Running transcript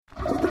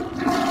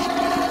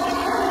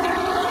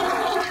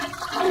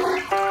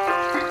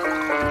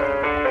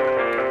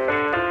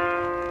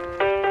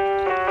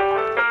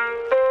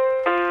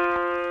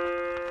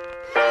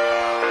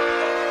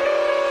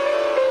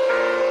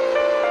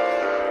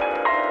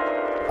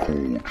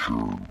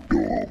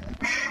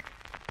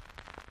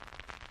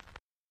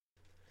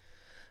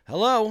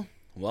Hello,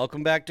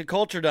 welcome back to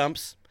Culture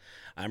Dumps.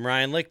 I'm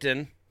Ryan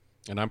Lichten.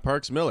 And I'm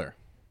Parks Miller.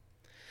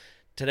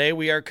 Today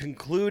we are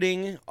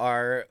concluding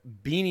our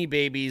Beanie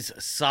Babies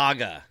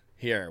saga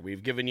here.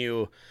 We've given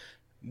you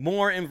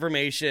more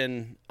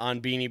information on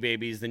Beanie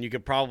Babies than you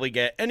could probably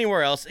get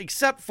anywhere else,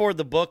 except for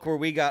the book where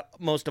we got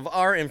most of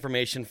our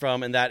information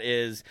from, and that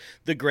is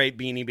The Great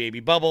Beanie Baby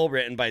Bubble,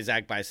 written by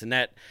Zach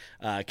Bissonette.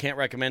 Can't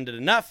recommend it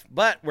enough,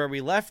 but where we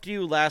left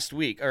you last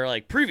week, or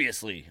like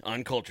previously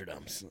on Culture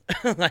Dumps,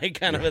 like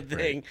kind of a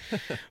thing.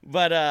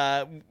 But,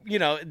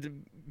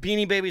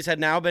 Beanie Babies had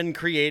now been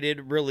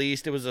created,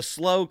 released. It was a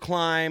slow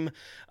climb.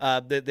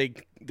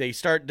 They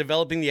start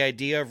developing the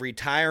idea of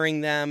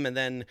retiring them, and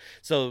then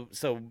so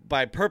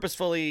by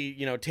purposefully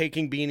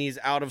taking beanies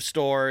out of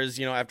stores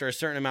after a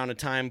certain amount of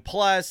time,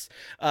 plus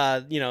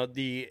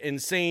the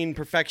insane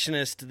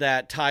perfectionist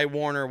that Ty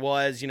Warner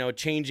was,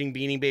 changing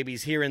Beanie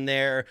Babies here and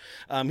there.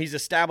 He's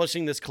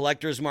establishing this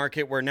collector's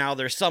market where now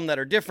there's some that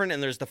are different,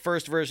 and there's the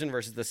first version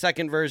versus the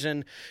second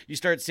version. You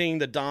start seeing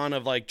the dawn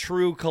of like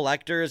true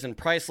collectors, and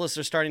price lists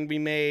are starting to be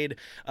made.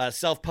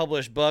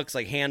 Self-published books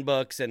like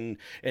handbooks and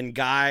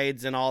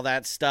guides and all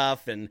that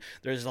stuff. And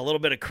there's a little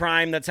bit of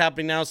crime that's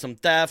happening now, some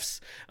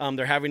thefts.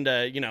 They're having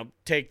to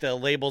take the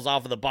labels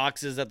off of the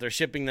boxes that they're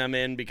shipping them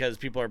in because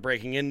people are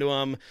breaking into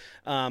them.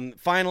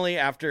 Finally,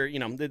 after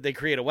they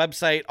create a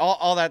website,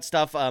 all that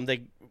stuff.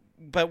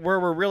 But where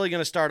we're really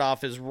going to start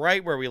off is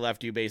right where we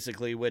left you,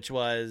 basically, which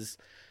was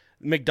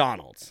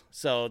McDonald's.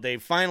 So they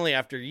finally,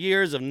 after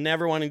years of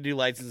never wanting to do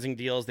licensing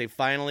deals, they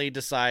finally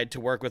decide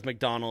to work with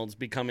McDonald's,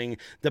 becoming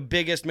the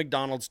biggest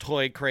McDonald's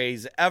toy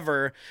craze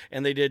ever.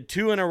 And they did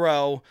 2 in a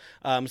row.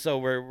 So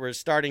we're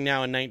starting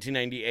now in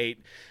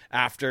 1998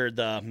 after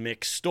the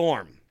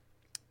McStorm.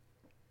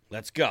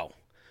 Let's go.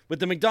 With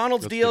the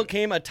McDonald's deal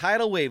came a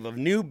tidal wave of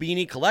new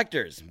beanie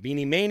collectors.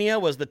 Beanie Mania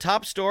was the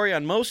top story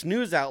on most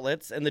news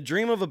outlets, and the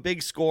dream of a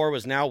big score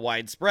was now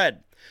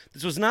widespread.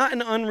 This was not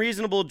an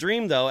unreasonable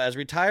dream, though, as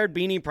retired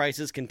beanie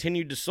prices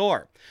continued to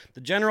soar.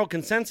 The general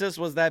consensus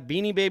was that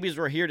Beanie Babies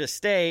were here to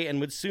stay and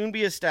would soon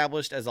be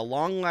established as a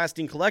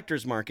long-lasting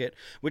collector's market,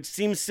 which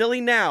seems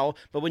silly now,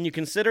 but when you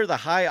consider the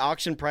high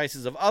auction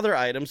prices of other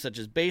items such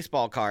as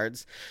baseball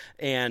cards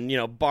and,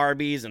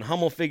 Barbies and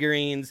Hummel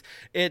figurines,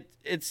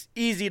 it's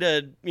easy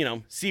to,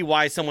 see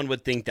why someone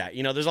would think that.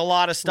 There's a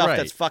lot of stuff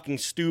that's fucking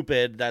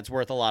stupid that's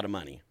worth a lot of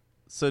money.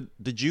 So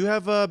did you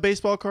have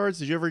baseball cards?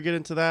 Did you ever get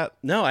into that?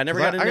 No, I never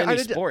got into any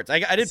sports. I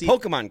did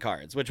Pokemon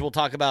cards, which we'll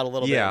talk about a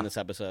little bit in this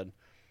episode.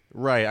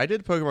 Right, I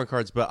did Pokemon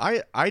cards, but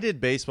I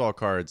did baseball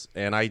cards,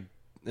 and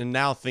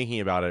now thinking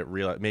about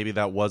it, maybe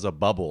that was a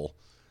bubble,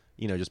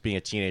 just being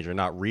a teenager,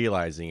 not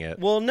realizing it.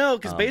 Well, no,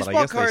 because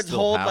baseball cards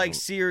hold like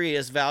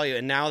serious value,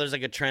 and now there's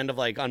like a trend of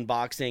like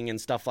unboxing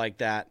and stuff like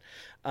that.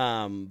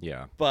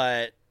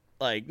 But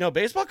no,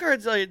 baseball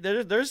cards,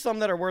 there's some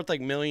that are worth like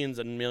millions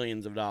and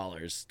millions of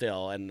dollars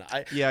still, and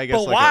I guess.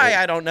 But why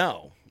I don't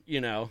know.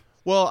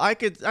 Well, I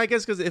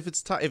guess because if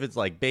it's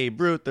like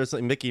Babe Ruth, there's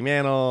like Mickey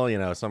Mantle,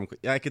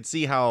 I could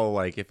see how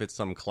like if it's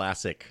some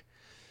classic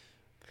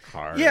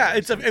card. Yeah,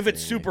 if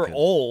it's super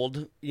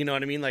old, you know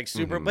what I mean, like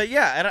super. Mm-hmm. But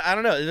yeah, I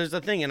don't know. There's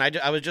a thing, and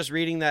I was just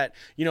reading that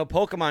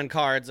Pokemon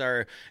cards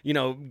are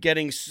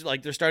getting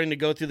like they're starting to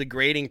go through the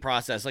grading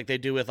process like they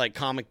do with like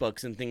comic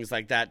books and things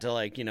like that to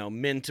like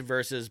mint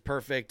versus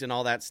perfect and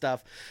all that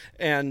stuff,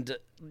 and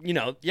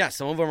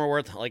some of them are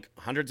worth like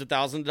hundreds of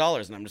thousands of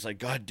dollars, and I'm just like,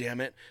 God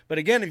damn it. But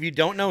again, if you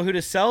don't know who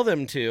to sell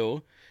them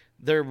to,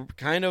 they're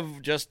kind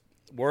of just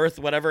worth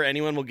whatever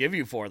anyone will give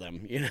you for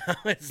them.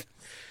 It's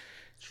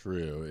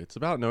true. It's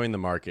about knowing the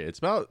market. It's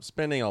about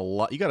spending a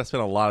lot. You got to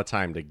spend a lot of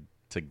time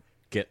to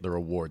get the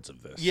rewards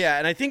of this. Yeah,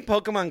 and I think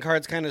Pokemon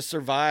cards kind of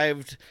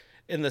survived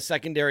in the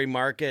secondary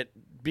market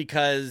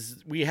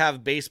because we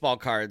have baseball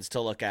cards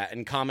to look at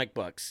and comic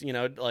books,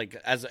 like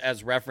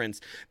as reference.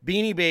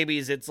 Beanie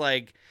Babies, it's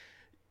like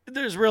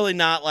there's really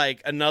not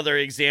like another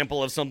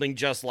example of something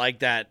just like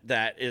that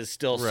is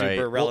still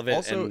super relevant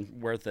also,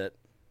 and worth it.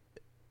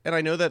 And I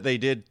know that they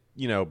did,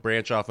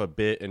 branch off a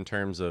bit in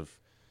terms of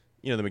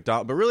the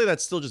McDonald's, but really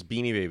that's still just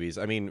Beanie Babies.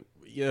 I mean,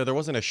 there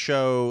wasn't a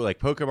show, like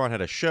Pokemon had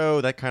a show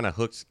that kind of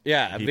hooked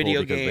a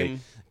video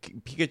game.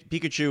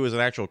 Pikachu was an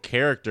actual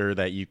character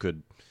that you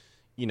could,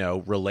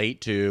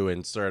 relate to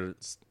and sort of,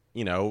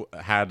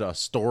 had a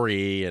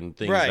story and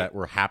things that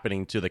were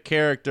happening to the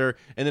character.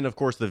 And then, of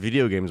course, the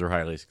video games were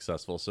highly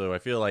successful. So I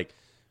feel like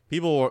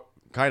people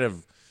kind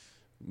of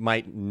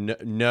might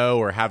know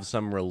or have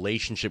some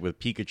relationship with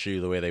Pikachu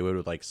the way they would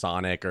with like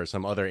Sonic or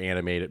some other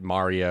animated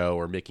Mario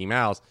or Mickey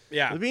Mouse.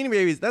 Yeah, the Beanie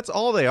Babies, that's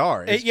all they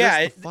are.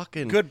 It's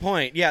fucking good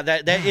point. Yeah,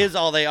 that is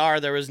all they are.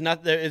 There was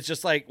nothing. It's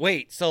just like,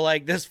 wait, so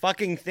like this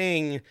fucking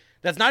thing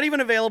that's not even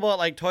available at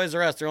like Toys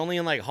R Us. They're only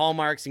in like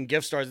Hallmarks and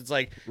gift stores. It's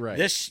like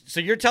this. So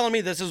you're telling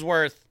me this is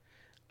worth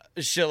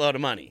a shitload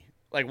of money?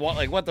 Like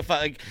what the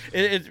fuck? Like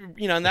it,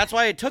 and that's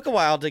why it took a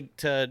while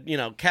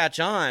to catch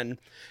on.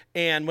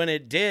 And when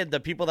it did,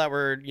 the people that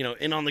were,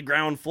 in on the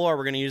ground floor,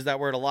 we're going to use that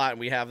word a lot, and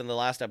we have in the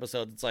last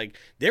episode, it's like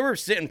they were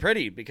sitting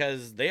pretty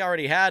because they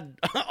already had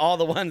all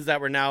the ones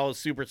that were now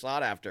super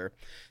sought after.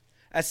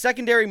 As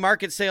secondary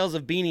market sales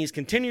of beanies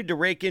continued to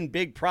rake in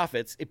big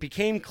profits, it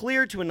became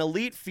clear to an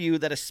elite few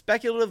that a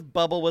speculative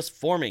bubble was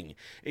forming.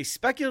 A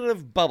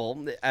speculative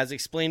bubble, as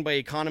explained by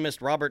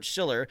economist Robert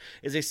Shiller,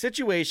 is a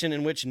situation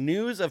in which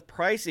news of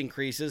price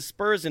increases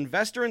spurs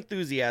investor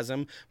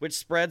enthusiasm, which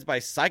spreads by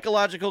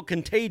psychological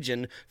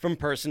contagion from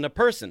person to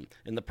person,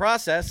 in the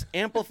process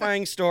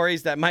amplifying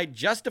stories that might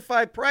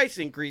justify price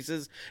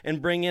increases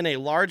and bring in a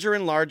larger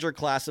and larger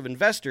class of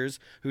investors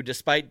who,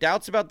 despite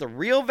doubts about the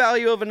real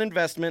value of an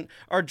investment,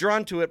 are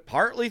drawn to it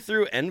partly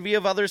through envy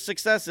of others'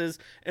 successes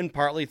and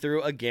partly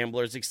through a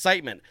gambler's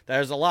excitement.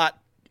 There's a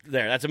lot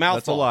there. That's a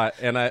mouthful.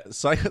 That's a lot.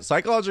 And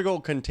psychological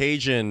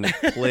contagion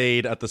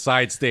played at the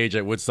side stage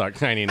at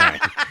Woodstock 99.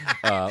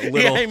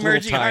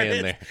 Little tie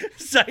in there.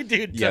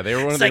 Dude, yeah, they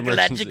were one of the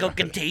psychological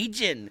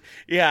contagion.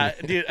 Yeah,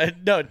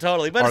 dude. No,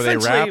 totally. But are they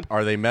rap?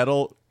 Are they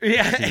metal?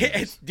 Yeah,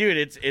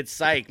 it's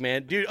psych,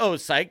 man. Dude,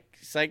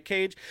 psych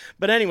cage.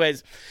 But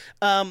anyways,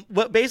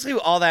 what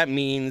basically all that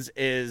means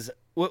is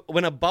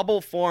when a bubble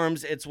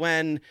forms, it's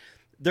when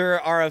there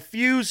are a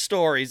few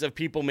stories of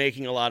people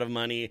making a lot of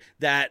money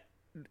that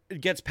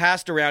gets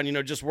passed around,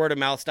 just word of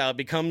mouth style. It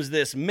becomes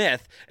this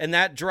myth, and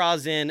that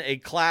draws in a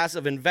class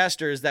of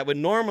investors that would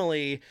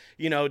normally,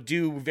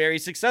 do very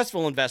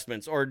successful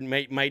investments or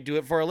might do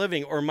it for a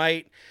living or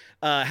might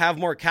have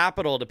more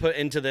capital to put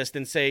into this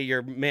than, say,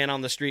 your man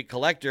on the street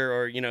collector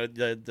or,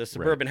 the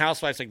suburban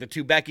housewives, like the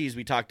two Beckys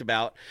we talked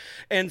about.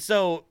 And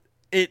so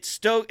it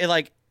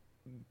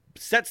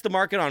sets the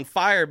market on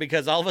fire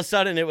because all of a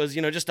sudden it was,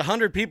 just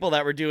 100 people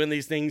that were doing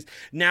these things.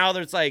 Now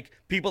there's like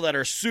people that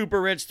are super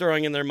rich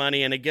throwing in their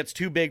money and it gets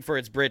too big for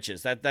its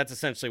britches. That's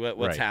essentially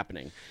what's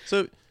happening.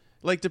 So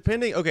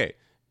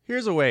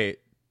here's a way,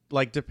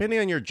 depending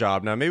on your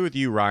job. Now, maybe with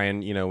you, Ryan,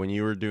 when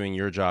you were doing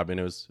your job and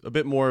it was a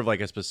bit more of like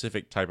a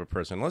specific type of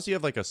person, unless you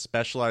have like a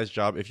specialized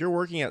job, if you're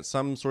working at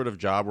some sort of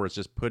job where it's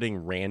just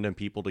putting random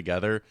people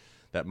together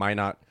that might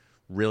not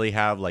really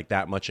have like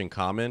that much in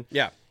common.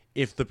 Yeah.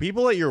 If the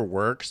people at your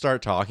work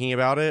start talking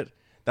about it,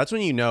 that's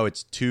when you know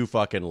it's too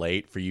fucking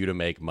late for you to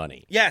make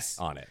money. Yes,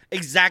 on it.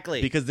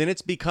 Exactly. Because then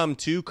it's become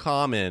too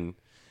common.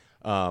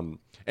 And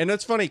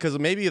it's funny because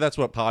maybe that's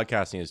what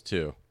podcasting is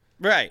too.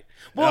 Right.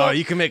 Well,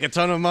 you can make a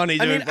ton of money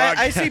doing podcasts.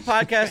 I see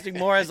podcasting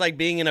more as like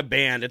being in a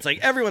band. It's like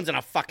everyone's in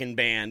a fucking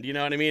band, you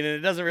know what I mean? And it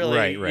doesn't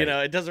really, right.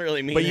 It doesn't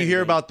really mean But you anything.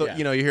 hear about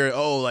you hear,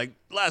 like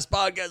last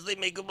podcast, they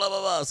make blah, blah,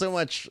 blah, so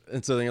much.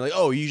 And so then you're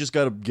like, you just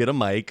got to get a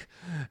mic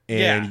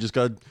and you just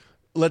got to...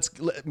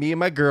 me and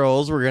my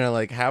girls, we're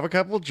gonna have a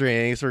couple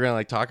drinks, we're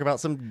gonna talk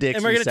about some dicks,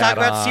 and we're gonna talk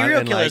about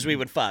serial killers we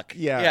would fuck.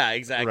 Yeah,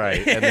 exactly.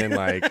 Right. And then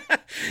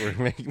we're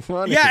making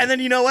money. Yeah, and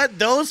then you know what,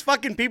 those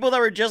fucking people that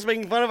we're just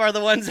making fun of are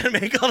the ones that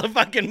make all the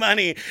fucking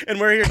money, and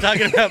we're here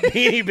talking about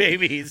Beanie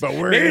Babies. But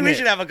maybe we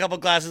should have a couple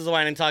glasses of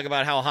wine and talk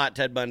about how hot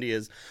Ted Bundy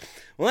is.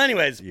 Well,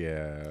 anyways,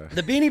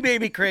 the Beanie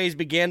Baby craze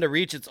began to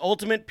reach its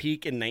ultimate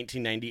peak in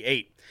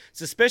 1998.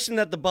 Suspicion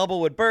that the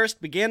bubble would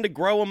burst began to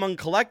grow among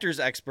collectors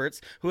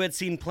experts who had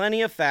seen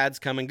plenty of fads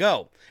come and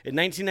go. In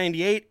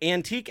 1998,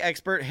 antique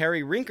expert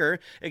Harry Rinker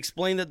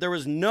explained that there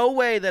was no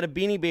way that a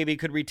Beanie Baby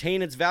could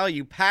retain its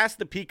value past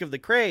the peak of the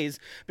craze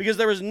because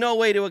there was no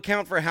way to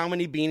account for how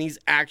many beanies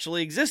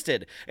actually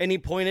existed, and he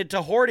pointed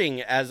to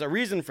hoarding as a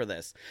reason for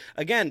this.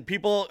 Again,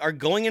 people are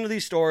going into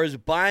these stores,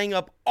 buying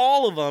up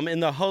all of them in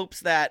the hopes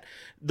that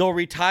they'll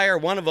retire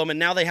one of them, and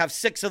now they have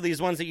 6 of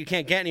these ones that you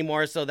can't get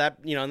anymore, so that,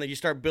 and then you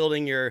start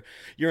building your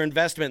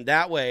investment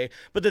that way.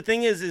 But the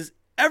thing is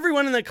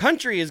everyone in the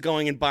country is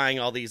going and buying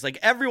all these. Like,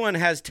 everyone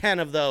has 10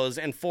 of those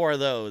and 4 of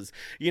those,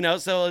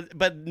 so,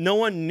 but no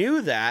one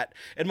knew that.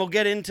 And we'll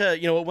get into,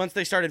 once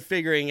they started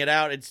figuring it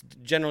out, it's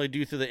generally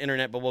due through the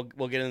internet, but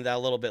we'll get into that a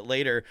little bit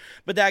later.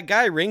 But that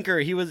guy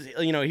Rinker, he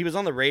was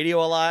on the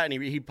radio a lot,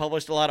 and he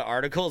published a lot of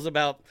articles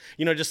about,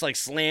 just like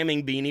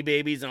slamming Beanie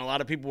Babies, and a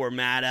lot of people were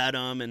mad at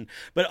him.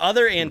 But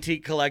other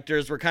antique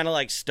collectors were kind of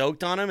like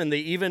stoked on him, and they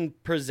even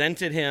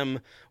presented him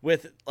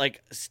with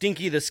like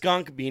Stinky the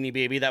Skunk Beanie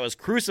Baby that was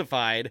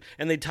crucified,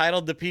 and they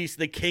titled the piece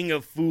 "The King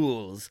of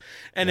Fools,"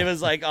 and it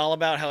was like all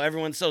about how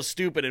everyone's so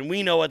stupid and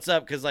we know what's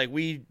up because like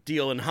we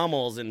deal in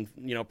Hummels and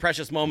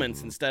precious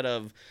moments instead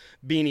of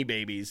Beanie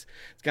Babies.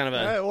 It's kind of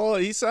a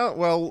he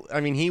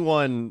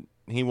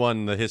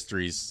won the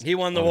histories. He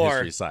won the war.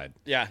 History side.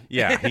 Yeah.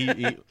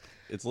 He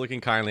it's looking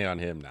kindly on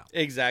him now.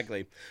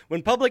 Exactly.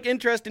 When public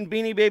interest in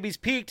Beanie Babies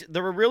peaked,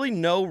 there were really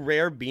no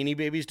rare Beanie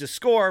Babies to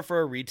score for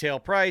a retail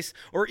price,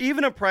 or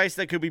even a price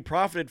that could be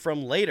profited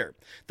from later.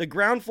 The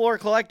ground floor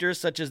collectors,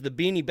 such as the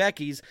Beanie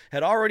Beckys,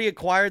 had already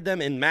acquired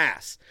them en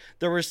masse.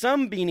 There were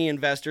some beanie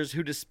investors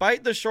who,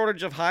 despite the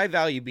shortage of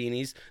high-value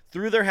beanies,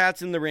 threw their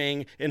hats in the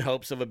ring in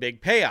hopes of a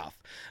big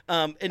payoff.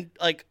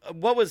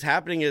 What was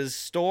happening is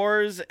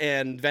stores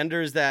and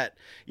vendors that,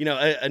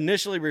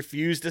 initially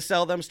refused to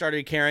sell them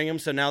started carrying them,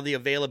 so now the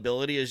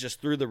availability is just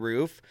through the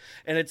roof.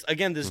 And it's,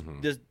 again,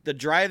 the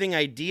driving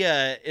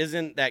idea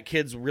isn't that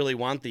kids really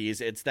want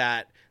these. It's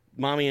that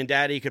mommy and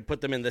daddy could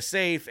put them in the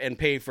safe and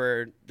pay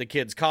for the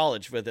kids'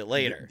 college with it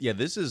later. Yeah,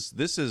 this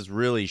is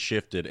really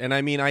shifted. And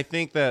I mean, I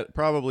think that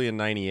probably in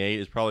 98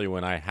 is probably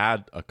when I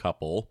had a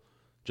couple,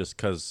 just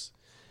because,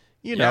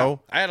 you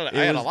know, I had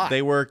a lot.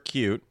 They were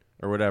cute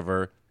or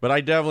whatever, but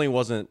I definitely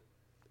wasn't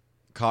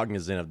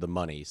cognizant of the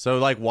money. So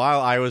like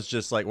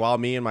while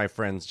me and my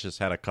friends just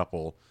had a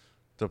couple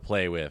to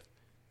play with,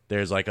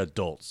 there's like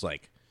adults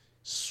like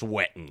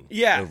sweating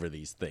over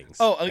these things.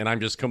 And I'm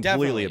just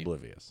completely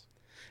oblivious.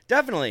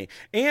 Definitely.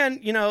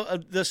 And, you know,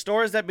 the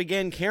stores that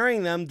began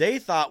carrying them, they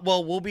thought,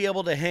 well, we'll be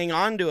able to hang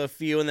on to a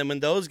few, and then when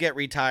those get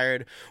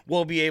retired,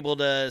 we'll be able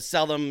to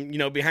sell them, you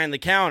know, behind the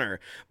counter.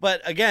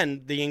 But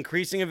again, the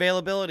increasing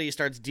availability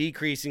starts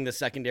decreasing the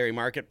secondary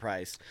market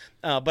price.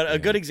 But a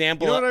good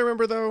example... You know what I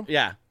remember, though?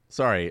 Yeah.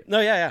 Sorry. No,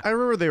 yeah. I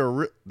remember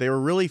they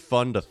were really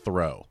fun to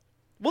throw.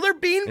 Well, they're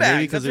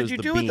beanbags. That's what you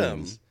do with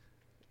them.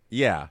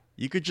 Yeah.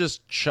 You could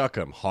just chuck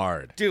them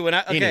hard. Dude,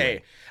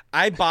 anyway.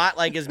 I bought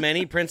like as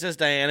many Princess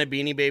Diana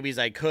Beanie Babies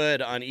I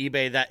could on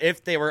eBay that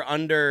if they were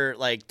under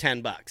like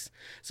 $10.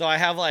 So I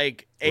have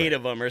like 8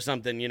 of them or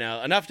something, you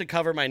know, enough to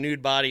cover my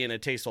nude body in a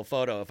tasteful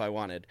photo if I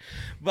wanted.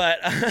 But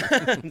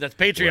that's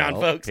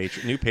Patreon, folks.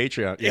 New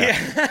Patreon.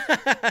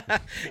 Yeah.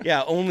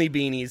 Yeah,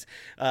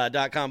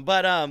 onlybeanies.com.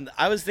 But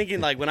I was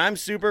thinking, like, when I'm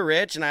super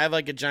rich and I have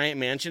like a giant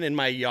mansion in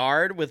my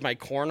yard with my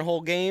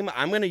cornhole game,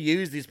 I'm going to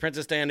use these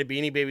Princess Diana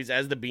Beanie Babies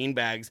as the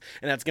beanbags,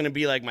 and that's going to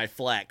be like my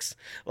flex.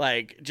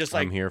 Like, just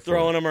like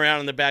throwing them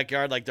around in the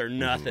backyard like they're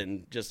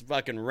nothing, just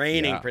fucking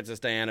raining Princess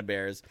Diana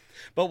bears.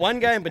 But one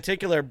guy in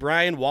particular,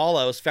 Brian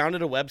Wallows,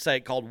 founded a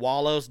website called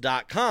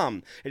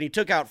wallows.com, and he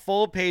took out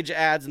full-page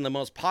ads in the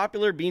most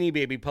popular Beanie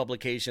Baby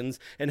publications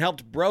and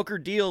helped broker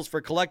deals for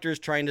collectors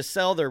trying to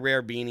sell their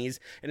rare beanies,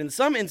 and in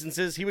some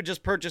instances, he would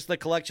just purchase the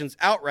collections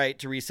outright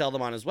to resell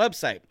them on his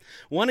website.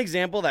 One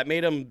example that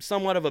made him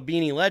somewhat of a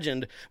beanie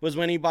legend was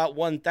when he bought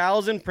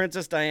 1,000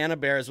 Princess Diana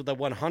bears with a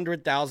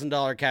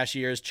 $100,000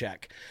 cashier's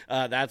check.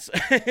 That's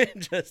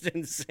just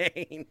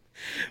insane.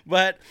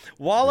 But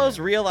Wallows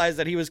realized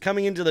that he was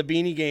coming into the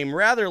beanie game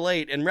rather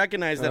late and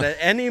recognized that at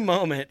any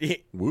moment...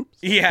 Whoops.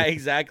 Yeah,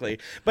 exactly.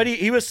 But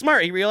he was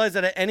smart. He realized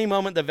that at any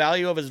moment the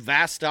value of his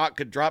vast stock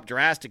could drop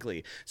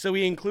drastically. So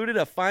he included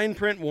a fine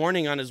print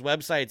warning on his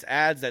website's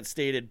ads that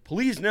stated,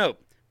 "Please note,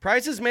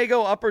 prices may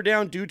go up or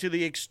down due to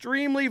the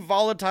extremely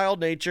volatile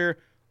nature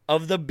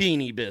of the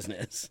beanie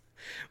business,"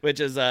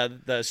 which is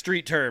the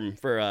street term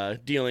for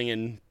dealing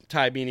in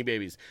Thai Beanie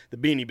Babies. The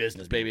beanie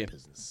business, baby.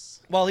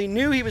 While he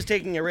knew he was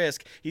taking a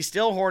risk, he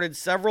still hoarded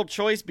several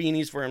choice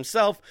beanies for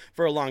himself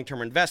for a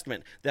long-term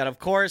investment. That, of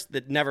course,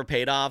 that never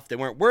paid off. They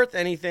weren't worth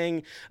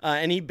anything,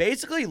 and he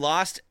basically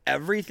lost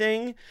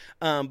everything,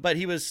 but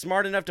he was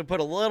smart enough to put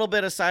a little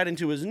bit aside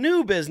into his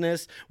new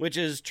business, which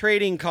is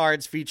trading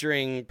cards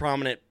featuring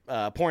prominent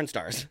porn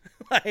stars.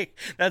 Like,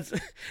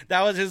 that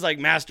was his, like,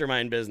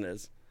 mastermind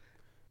business.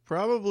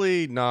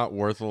 Probably not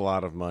worth a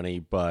lot of money,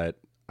 but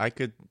I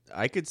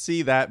could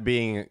see that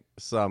being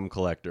some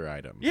collector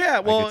item. Yeah,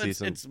 well,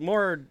 it's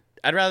more.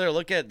 I'd rather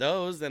look at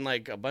those than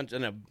like a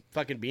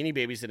fucking Beanie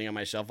Baby sitting on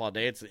my shelf all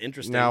day. It's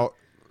interesting. Now,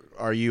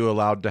 are you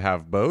allowed to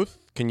have both?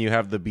 Can you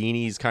have the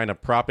beanies kind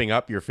of propping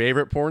up your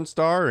favorite porn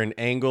star and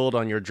angled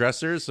on your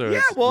dresser so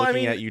it's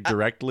looking at you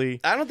directly?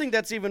 I don't think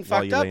that's even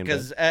fucked up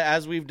because,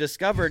 as we've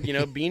discovered, you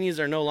know, beanies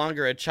are no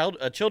longer a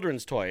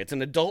children's toy. It's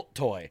an adult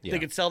toy. Yeah. They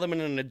could sell them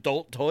in an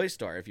adult toy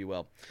store, if you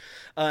will.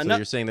 So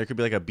you're saying there could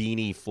be like a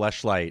beanie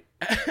fleshlight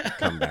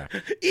comeback.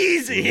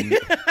 Easy.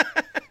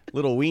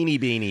 Little weenie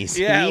beanies.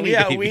 Yeah,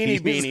 weenie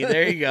beanie.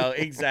 There you go.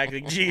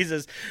 Exactly.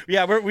 Jesus.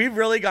 Yeah, we've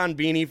really gone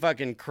beanie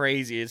fucking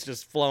crazy. It's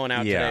just flowing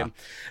out today.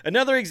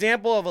 Another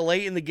example of a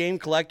late-in-the-game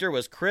collector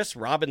was Chris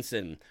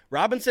Robinson.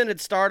 Robinson had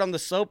starred on the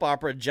soap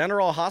opera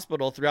General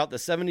Hospital throughout the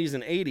 70s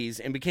and 80s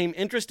and became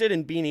interested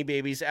in Beanie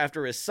Babies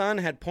after his son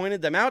had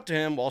pointed them out to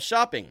him while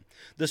shopping.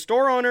 The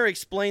store owner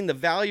explained the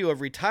value of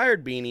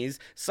retired beanies,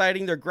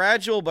 citing their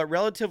gradual but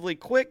relatively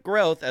quick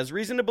growth as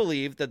reason to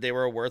believe that they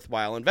were a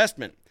worthwhile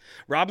investment.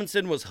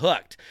 Robinson was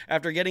hooked.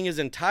 After getting his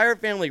entire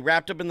family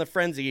wrapped up in the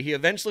frenzy, he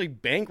eventually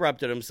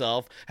bankrupted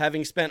himself,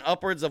 having spent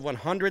upwards of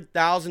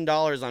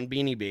 $100,000 on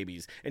Beanie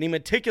Babies, and he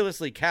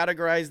meticulously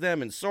categorized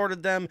them and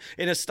sorted them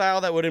in a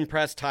style that would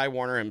impress Ty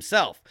Warner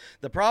himself.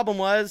 The problem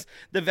was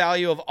the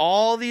value of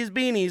all these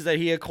beanies that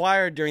he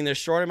acquired during this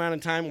short amount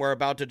of time were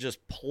about to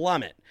just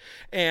plummet.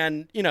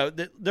 And, you know,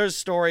 there's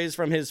stories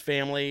from his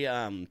family,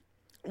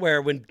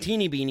 where when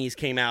Teeny Beanies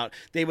came out,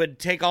 they would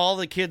take all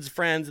the kids'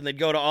 friends and they'd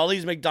go to all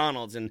these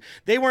McDonald's, and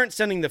they weren't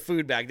sending the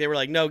food back. They were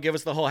like, no, give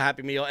us the whole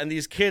Happy Meal. And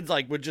these kids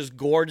like would just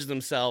gorge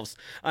themselves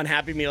on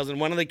Happy Meals. And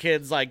one of the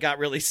kids like got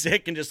really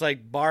sick and just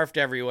like barfed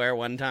everywhere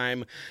one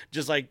time,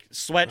 just like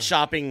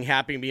sweatshopping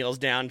Happy Meals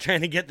down,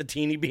 trying to get the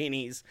Teeny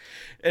Beanies.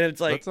 And it's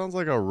like, that sounds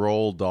like a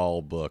Roald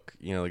Dahl book.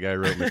 You know, the guy who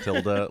wrote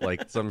Matilda,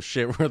 like some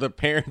shit where the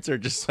parents are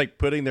just like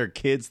putting their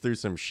kids through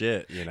some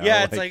shit, you know?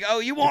 Yeah, it's like, oh,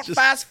 you want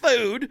fast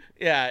food?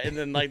 Yeah, and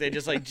then and like they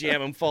just like jam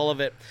them full of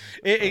it.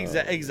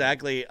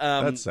 Exactly.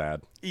 That's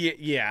sad.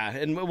 Yeah,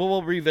 and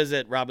we'll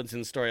revisit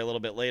Robinson's story a little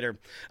bit later.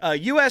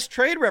 U.S.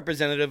 trade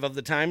representative of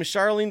the time,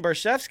 Charlene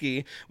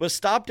Barshevsky, was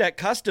stopped at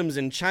customs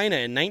in China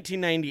in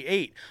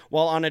 1998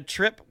 while on a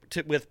trip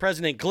with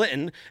President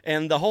Clinton,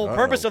 and the whole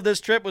purpose of this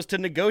trip was to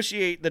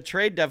negotiate the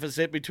trade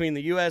deficit between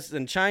the U.S.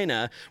 and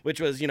China, which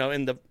was,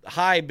 in the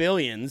high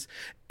billions.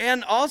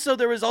 And also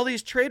there was all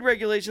these trade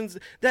regulations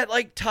that,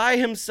 like, Ty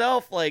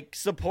himself, like,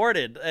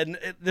 supported. And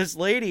this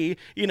lady,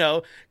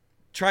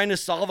 trying to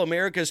solve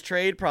America's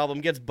trade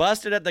problem, gets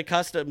busted at the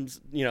customs,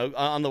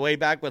 on the way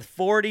back with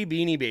 40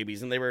 Beanie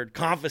Babies, and they were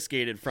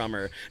confiscated from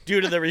her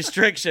due to the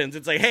restrictions.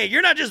 It's like, hey,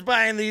 you're not just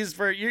buying these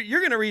you're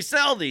going to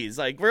resell these.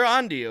 Like, we're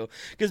on to you.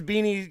 Because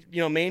Beanie,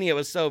 mania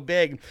was so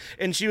big.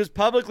 And she was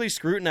publicly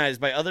scrutinized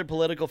by other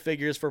political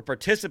figures for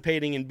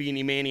participating in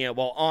Beanie Mania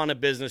while on a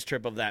business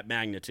trip of that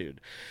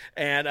magnitude.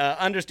 And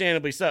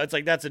understandably so. It's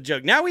like, that's a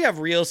joke. Now we have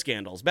real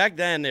scandals. Back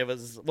then it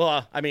was,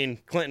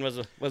 Clinton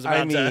was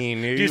about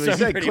to do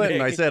something pretty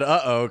big. I said,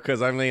 uh-oh, because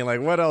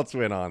like, what else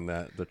went on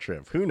the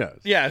trip? Who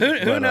knows? Yeah,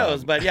 who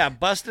knows? But yeah,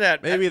 busted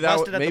at maybe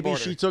the border.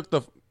 she took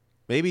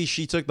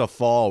the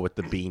fall with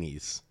the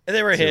beanies.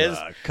 They were his.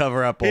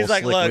 Cover up old He's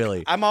like, Slick look,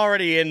 Willie. I'm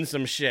already in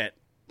some shit.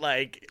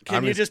 Like,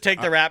 can you just take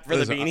the rap for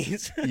the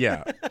beanies?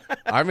 Yeah.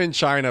 I'm in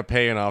China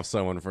paying off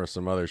someone for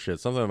some other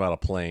shit. Something about a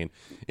plane.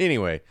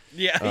 Anyway.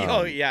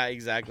 Yeah. Yeah,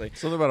 exactly.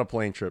 Something about a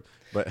plane trip.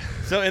 But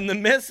so in the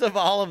midst of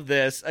all of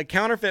this, a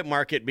counterfeit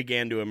market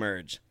began to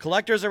emerge.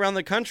 Collectors around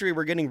the country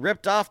were getting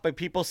ripped off by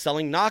people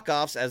selling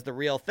knockoffs as the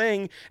real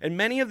thing, and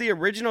many of the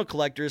original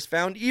collectors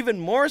found even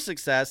more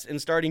success in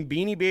starting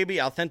Beanie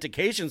Baby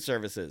authentication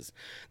services.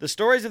 The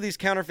stories of these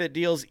counterfeit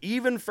deals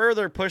even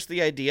further pushed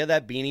the idea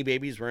that Beanie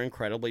Babies were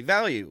incredibly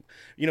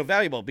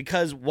valuable,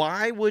 because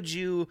why would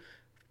you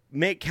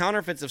make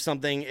counterfeits of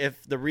something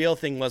if the real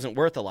thing wasn't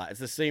worth a lot?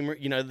 It's the same,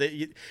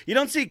 you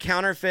don't see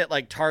counterfeit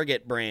like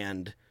Target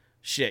brand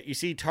shit. You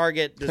see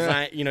Target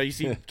design, you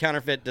see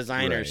counterfeit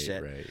designer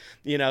shit.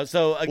 Right.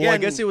 So again, well, I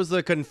guess it was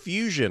the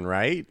confusion,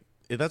 right?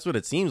 That's what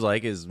it seems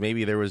like, is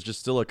maybe there was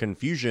just still a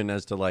confusion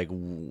as to, like,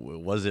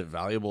 was it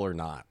valuable or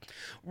not?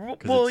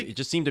 Well, it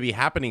just seemed to be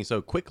happening so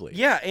quickly.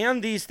 Yeah,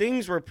 and these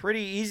things were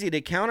pretty easy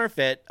to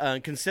counterfeit,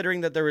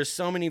 considering that there was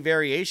so many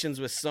variations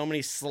with so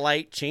many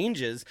slight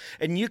changes.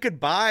 And you could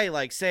buy,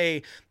 like,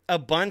 say, a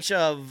bunch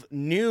of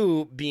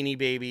new Beanie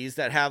Babies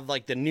that have,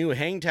 like, the new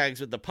hang tags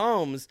with the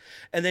poems,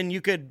 and then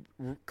you could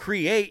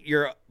create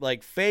your,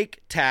 like,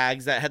 fake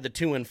tags that had the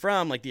to and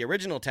from, like the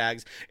original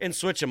tags, and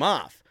switch them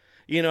off.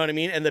 You know what I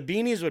mean? And the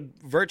beanies would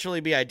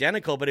virtually be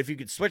identical, but if you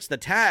could switch the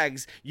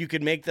tags, you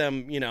could make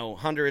them,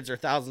 hundreds or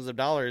thousands of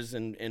dollars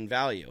in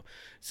value.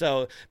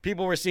 So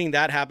people were seeing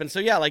that happen. So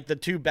yeah, like the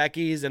two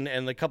Beckys and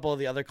a couple of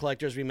the other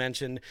collectors we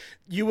mentioned,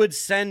 you would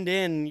send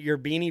in your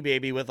Beanie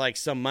Baby with like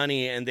some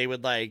money, and they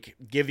would like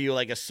give you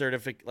like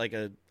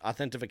a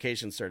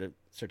authentication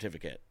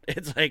certificate.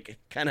 It's like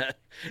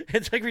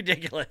it's like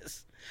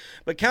ridiculous.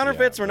 But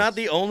counterfeits were not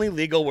the only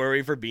legal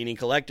worry for beanie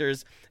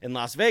collectors. In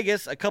Las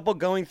Vegas, a couple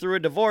going through a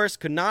divorce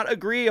could not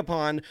agree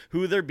upon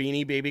who their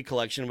Beanie Baby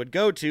collection would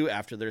go to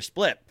after their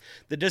split.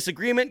 The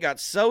disagreement got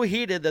so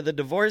heated that the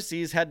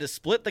divorcees had to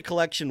split the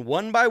collection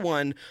one by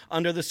one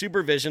under the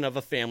supervision of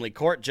a family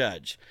court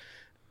judge.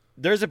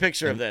 There's a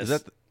picture of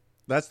this.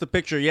 That's the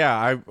picture. Yeah,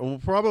 I will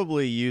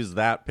probably use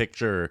that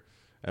picture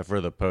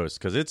for the post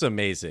because it's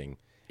amazing.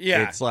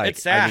 Yeah, it's like,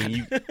 it's sad. I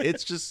mean,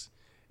 it's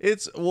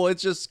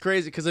just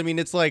crazy because I mean,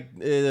 it's like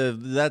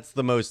that's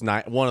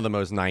one of the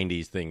most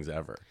 90s things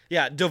ever.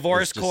 Yeah,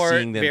 divorce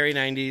court, very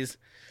 90s.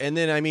 And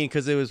then, I mean,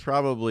 because it was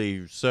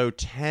probably so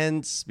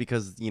tense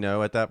because,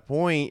 at that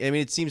point, I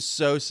mean, it seems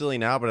so silly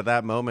now, but at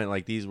that moment,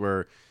 like, these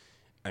were,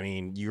 I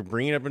mean, you're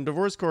bringing up in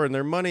divorce court and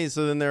their money,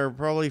 so then they're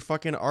probably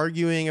fucking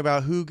arguing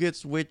about who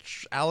gets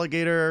which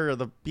alligator or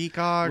the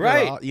peacock,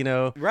 right?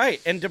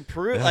 Right, and to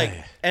prove,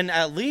 and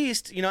at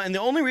least, and the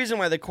only reason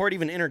why the court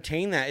even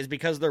entertained that is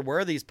because there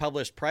were these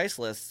published price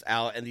lists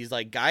out and these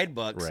like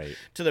guidebooks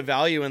to the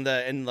value and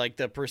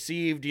the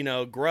perceived,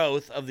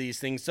 growth of these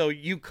things. So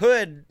you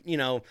could,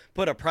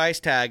 put a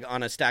price tag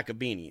on a stack of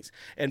beanies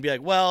and be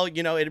like, well,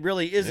 it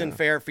really isn't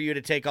fair for you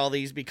to take all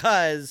these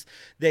because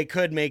they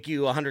could make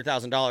you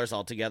 $100,000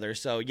 altogether.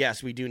 So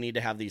yes, we do need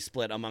to have these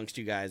split amongst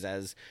you guys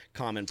as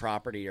common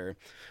property or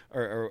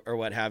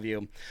what have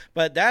you.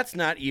 But that's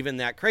not even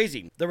that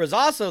crazy. There was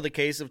also the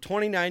case of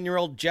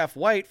 29-year-old Jeff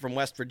White from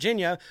West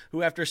Virginia,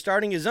 who after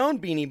starting his own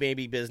Beanie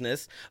Baby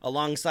business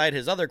alongside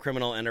his other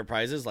criminal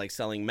enterprises like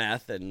selling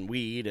meth and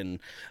weed and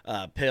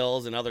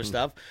pills and other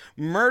stuff,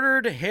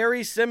 murdered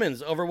Harry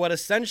Simmons over what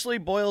essentially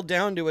boiled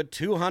down to a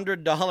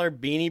 $200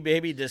 Beanie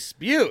Baby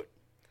dispute.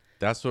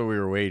 That's what we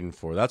were waiting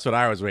for. That's what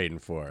I was waiting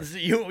for.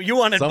 You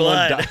wanted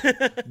blood.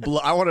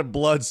 I wanted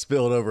blood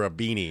spilled over a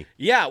beanie.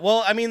 Yeah,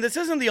 well, I mean, this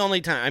isn't the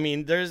only time. I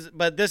mean,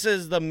 but this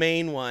is the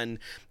main one.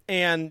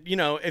 And,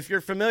 if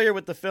you're familiar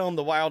with the film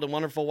The Wild and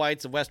Wonderful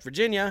Whites of West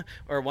Virginia,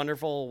 or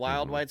Wonderful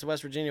Wild Whites of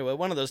West Virginia,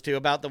 one of those two,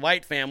 about the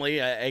White family,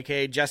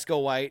 a.k.a.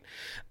 Jesco White,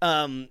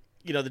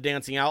 the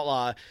dancing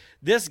outlaw,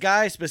 this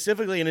guy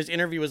specifically in his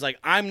interview was like,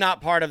 I'm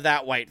not part of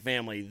that White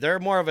family. They're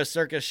more of a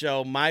circus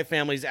show. My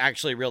family's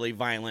actually really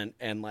violent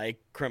and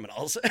like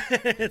criminals.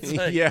 It's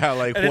like, yeah,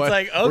 like and what?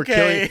 It's like,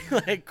 okay,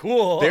 like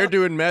cool. They're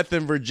doing meth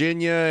in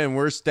Virginia and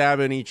we're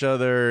stabbing each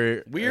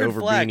other Weird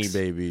over flex. Beanie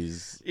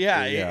Babies.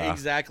 Yeah,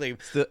 exactly.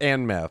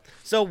 And meth.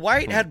 So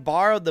White had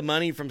borrowed the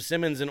money from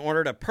Simmons in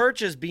order to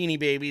purchase Beanie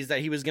Babies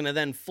that he was going to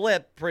then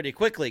flip pretty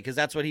quickly because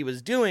that's what he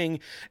was doing.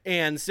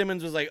 And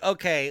Simmons was like,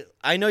 okay,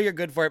 I know you're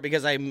good for it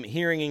because I'm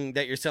hearing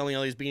that you're selling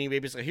all these Beanie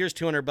Babies. So here's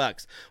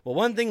 $200. Well,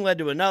 one thing led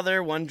to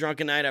another, one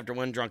drunken night after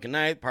one drunken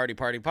night, party.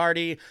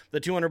 The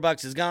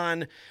 $200 is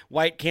gone.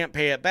 White can't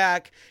pay it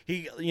back.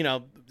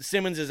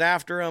 Simmons is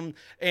after him,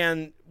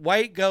 and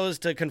White goes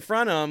to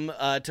confront him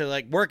to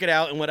like work it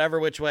out in whatever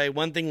which way.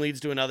 One thing leads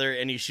to another,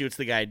 and he shoots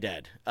the guy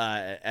dead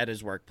at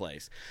his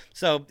workplace.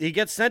 So he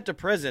gets sent to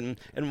prison,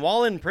 and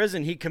while in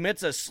prison, he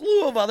commits a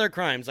slew of other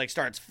crimes, like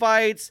starts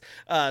fights,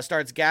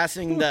 starts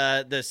gassing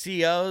the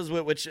COs,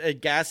 which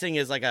gassing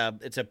is like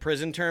it's a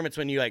prison term. It's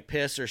when you like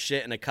piss or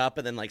shit in a cup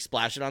and then like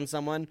splash it on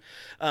someone.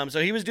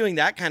 So he was doing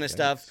that kind of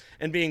stuff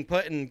and being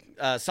put in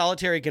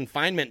solitary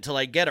confinement to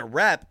like get a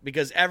rep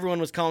because everyone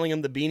was calling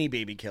him the Beanie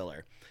Baby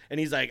Killer. And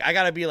he's like, I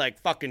got to be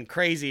like fucking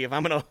crazy if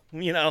I'm going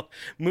to,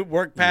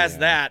 work past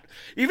that.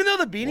 Even though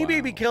the Beanie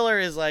Baby Killer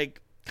is like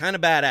kind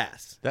of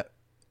badass.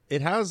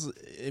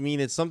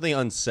 It's something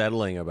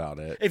unsettling about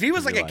it. If he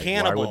was like a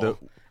cannibal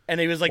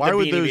and he was like the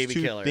Beanie Baby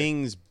Killer. Why would those two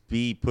things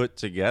be put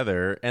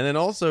together? And then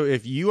also,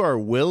 if you are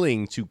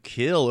willing to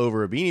kill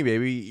over a Beanie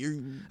Baby,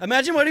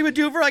 imagine what he would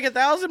do for like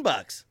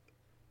 $1,000.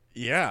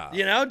 Yeah.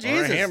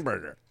 Jesus. Or a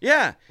hamburger.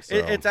 Yeah, so.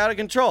 It's out of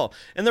control.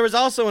 And there was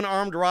also an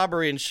armed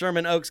robbery in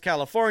Sherman Oaks,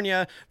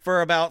 California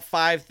for about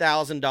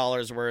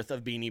 $5,000 worth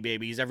of Beanie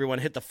Babies. Everyone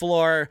hit the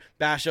floor,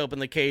 bash open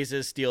the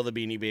cases, steal the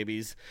Beanie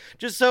Babies.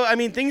 Just so,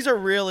 things are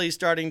really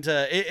starting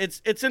to,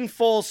 it's in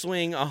full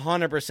swing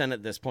 100%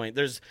 at this point.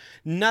 There's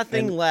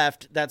nothing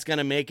left that's going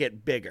to make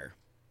it bigger.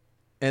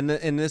 And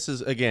this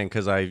is, again,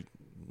 because I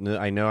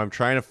know I'm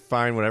trying to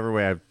find whatever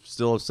way. I'm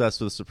still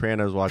obsessed with The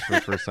Sopranos, watched for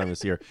the first time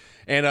this year.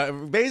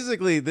 And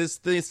basically, this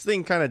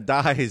thing kind of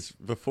dies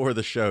before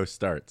the show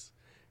starts.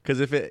 Because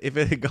if it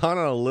had gone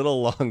on a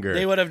little longer,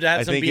 they would have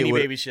had some Beanie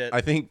Baby shit. I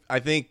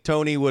think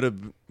Tony would have,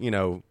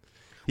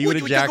 he would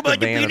have jacked the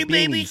van of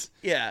beanies.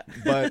 Yeah,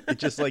 but it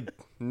just like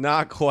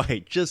not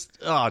quite. Just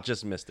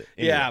missed it.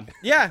 Anyway.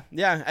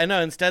 Yeah. I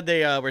know. Instead,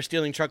 they were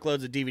stealing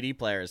truckloads of DVD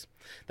players.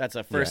 That's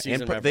a first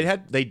season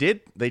reference. They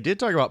did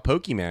talk about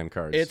Pokemon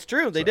cards. It's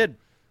true. They did.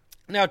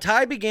 Now,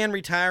 Ty began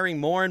retiring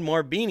more and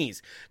more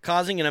beanies,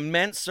 causing an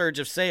immense surge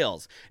of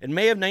sales. In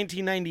May of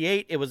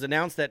 1998, it was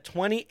announced that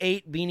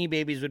 28 Beanie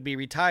Babies would be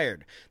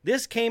retired.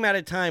 This came at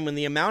a time when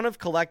the amount of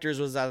collectors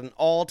was at an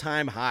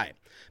all-time high.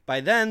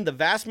 By then, the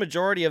vast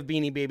majority of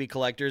Beanie Baby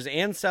collectors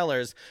and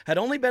sellers had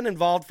only been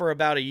involved for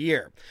about a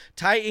year.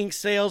 Ty Inc.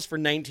 sales for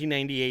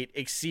 1998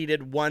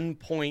 exceeded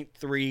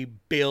 $1.3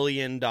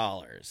 billion.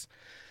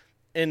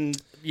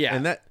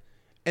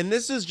 And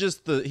this is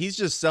just he's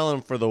just selling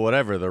for the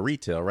whatever, the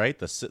retail, right?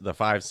 The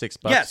 $5-6.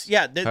 Yes,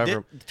 yeah.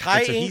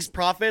 Ty Inc.'s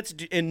profits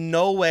in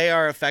no way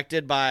are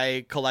affected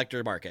by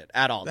collector market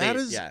at all. That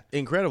is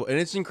incredible. And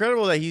it's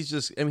incredible that he's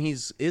just,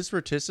 he's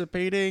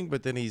participating,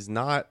 but then he's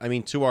not,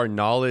 to our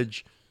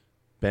knowledge,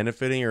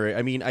 benefiting. Or,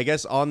 I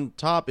guess on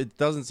top, it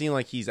doesn't seem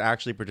like he's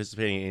actually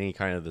participating in any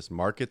kind of this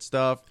market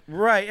stuff.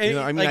 Right.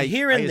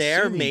 Here and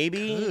there,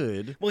 maybe.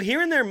 Could. Well, here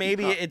and there,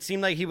 maybe it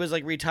seemed like he was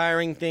like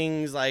retiring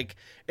things like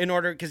in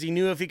order, because he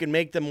knew if he could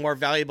make them more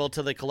valuable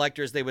to the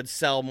collectors, they would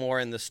sell more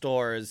in the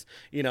stores,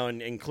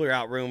 and clear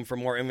out room for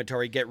more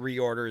inventory, get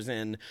reorders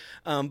in.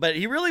 But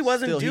he really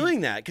wasn't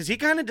doing that because he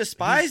kind of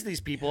despised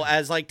these people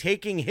as like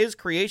taking his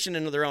creation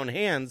into their own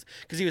hands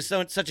because he was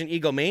such an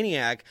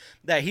egomaniac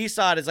that he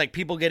saw it as like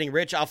people getting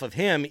rich off of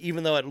him,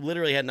 even though it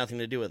literally had nothing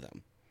to do with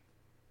him.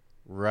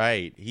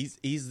 Right. He's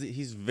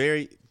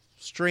very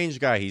strange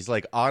guy. He's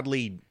like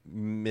oddly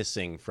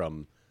missing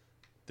from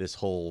this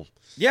whole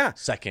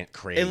second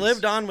craze. It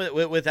lived on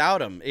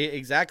without him.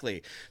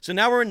 Exactly. So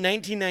now we're in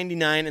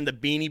 1999 and the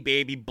Beanie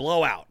Baby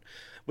blowout.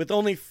 With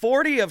only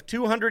 40 of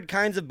 200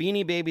 kinds of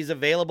Beanie Babies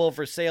available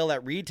for sale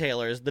at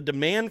retailers, the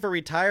demand for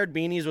retired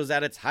beanies was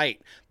at its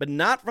height, but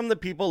not from the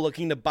people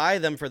looking to buy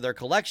them for their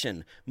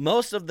collection.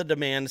 Most of the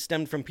demand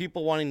stemmed from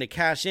people wanting to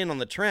cash in on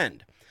the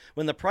trend.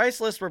 When the price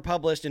lists were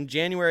published in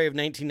January of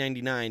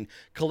 1999,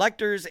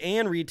 collectors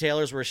and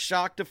retailers were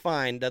shocked to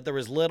find that there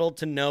was little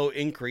to no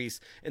increase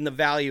in the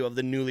value of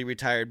the newly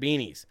retired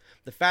beanies.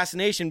 The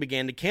fascination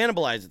began to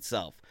cannibalize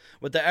itself.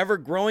 With the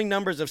ever-growing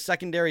numbers of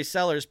secondary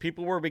sellers,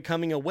 people were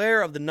becoming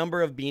aware of the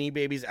number of Beanie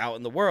Babies out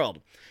in the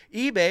world.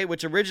 eBay,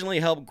 which originally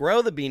helped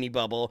grow the Beanie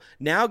Bubble,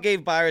 now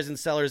gave buyers and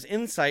sellers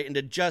insight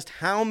into just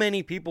how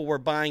many people were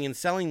buying and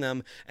selling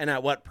them and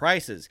at what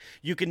prices.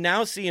 You can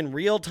now see in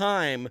real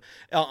time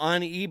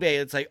on eBay,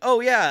 it's like,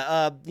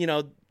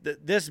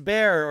 this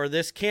bear or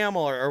this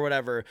camel or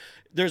whatever,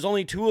 there's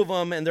only 2 of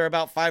them and they're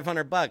about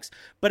 $500.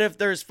 But if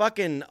there's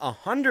fucking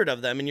 100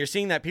 of them and you're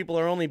seeing that people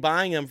are only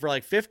buying them for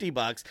like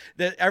 $50,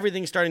 that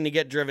everything's starting to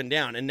get driven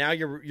down. And now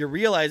you're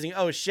realizing,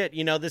 oh shit,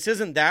 this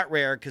isn't that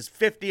rare because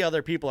 50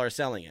 other people are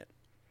selling it.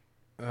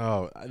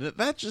 Oh,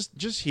 that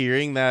just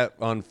hearing that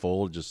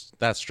unfold,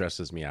 that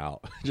stresses me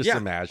out.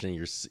 Imagining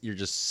you're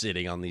just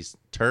sitting on these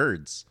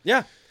turds.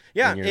 Yeah.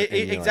 Yeah,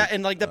 exactly.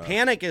 And like the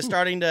panic is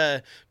starting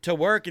to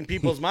work in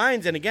people's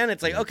minds. And again,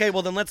 it's like, okay,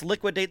 well then let's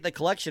liquidate the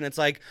collection. It's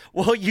like,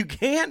 well, you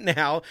can't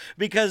now,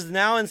 because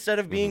now instead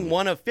of being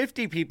one of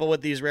 50 people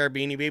with these rare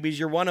Beanie Babies,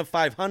 you're one of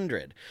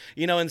 500.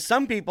 And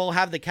some people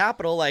have the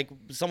capital, like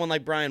someone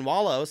like Brian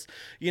Wallace.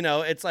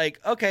 It's like,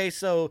 okay,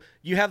 so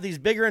you have these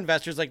bigger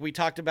investors, like we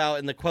talked about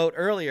in the quote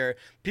earlier,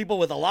 people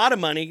with a lot of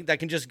money that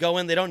can just go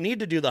in. They don't need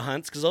to do the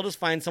hunts because they'll just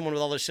find someone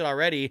with all this shit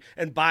already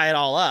and buy it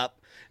all up.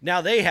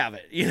 Now they have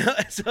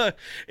it, so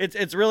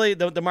it's really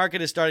the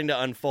market is starting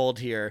to unfold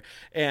here.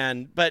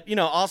 But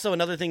also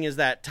another thing is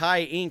that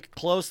Tie Inc.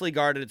 closely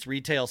guarded its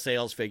retail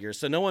sales figures.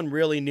 So no one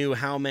really knew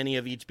how many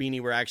of each beanie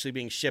were actually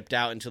being shipped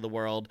out into the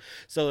world.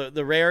 So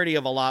the rarity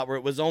of a lot where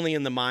it was only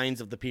in the minds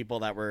of the people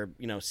that were,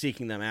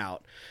 seeking them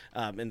out.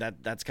 And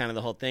that's kind of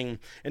the whole thing.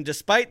 And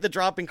despite the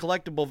drop in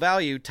collectible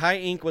value, Tie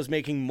Inc. was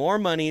making more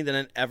money than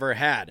it ever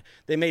had.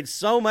 They made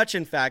so much,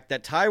 in fact,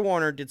 that Ty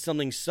Warner did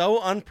something so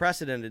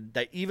unprecedented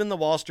that even the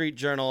Wall Street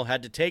Journal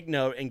had to take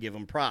note and give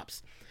them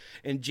props.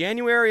 In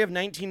January of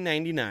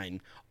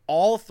 1999,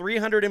 all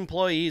 300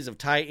 employees of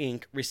Tie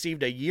Inc.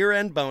 received a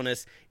year-end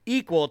bonus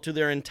equal to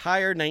their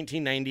entire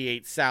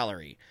 1998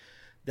 salary.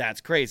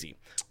 That's crazy.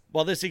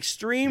 While this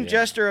extreme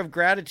gesture of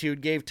gratitude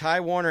gave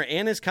Ty Warner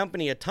and his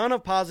company a ton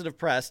of positive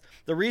press,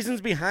 the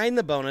reasons behind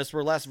the bonus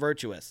were less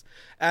virtuous.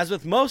 As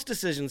with most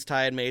decisions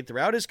Ty had made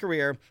throughout his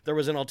career, there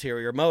was an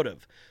ulterior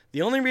motive.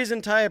 The only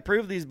reason Ty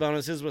approved these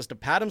bonuses was to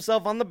pat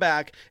himself on the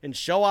back and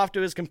show off to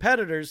his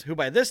competitors, who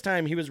by this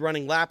time he was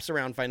running laps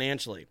around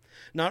financially.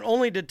 Not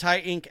only did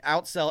Ty Inc.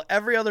 outsell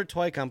every other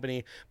toy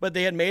company, but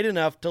they had made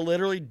enough to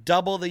literally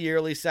double the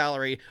yearly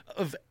salary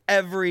of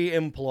every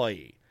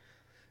employee.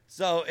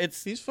 So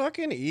it's these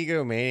fucking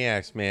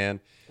egomaniacs, man.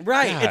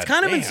 Right. God, it's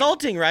kind of damn.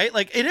 Insulting, right?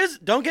 Like it is.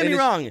 Don't get me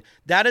wrong.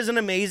 That is an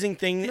amazing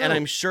thing. No. And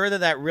I'm sure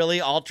that really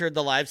altered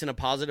the lives in a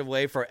positive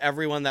way for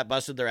everyone that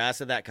busted their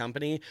ass at that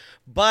company.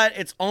 But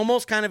it's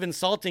almost kind of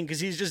insulting because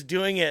he's just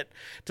doing it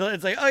till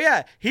it's like, oh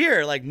yeah,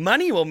 here, like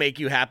money will make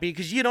you happy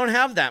because you don't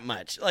have that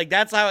much. Like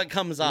that's how it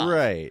comes off.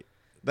 Right.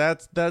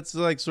 That's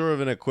like sort of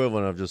an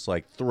equivalent of just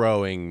like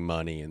throwing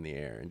money in the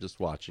air and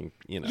just watching,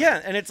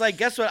 Yeah, and it's like,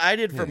 guess what I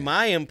did for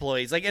my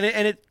employees? Like, and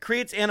it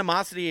creates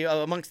animosity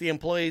amongst the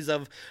employees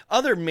of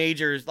other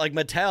majors like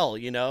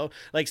Mattel.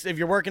 Like if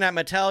you're working at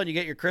Mattel and you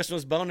get your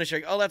Christmas bonus, you're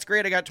like, oh, that's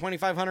great, I got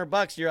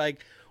 $2,500. You're like,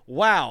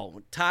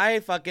 wow, Ty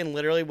fucking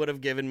literally would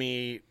have given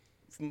me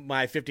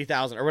my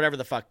 50,000 or whatever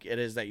the fuck it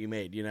is that you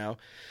made.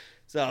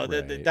 So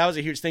right. That was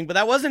a huge thing, but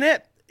that wasn't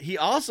it. He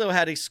also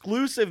had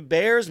exclusive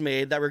bears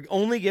made that were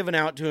only given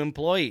out to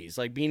employees,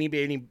 like Beanie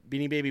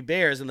Baby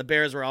bears, and the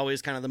bears were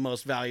always kind of the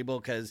most valuable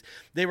because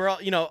they were,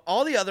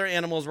 all the other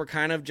animals were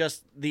kind of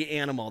just the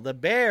animal. The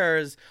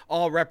bears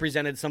all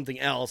represented something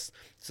else,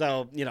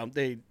 so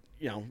they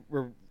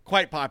were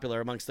quite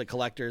popular amongst the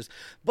collectors.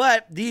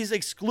 But these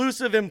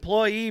exclusive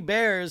employee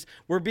bears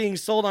were being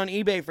sold on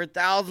eBay for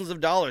thousands of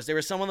dollars. They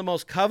were some of the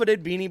most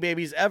coveted Beanie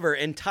Babies ever,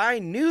 and Ty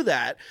knew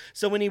that.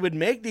 So when he would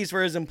make these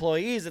for his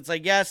employees, it's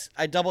like, yes,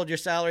 I doubled your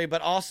salary,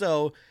 but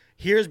also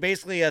here's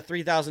basically a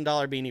 $3,000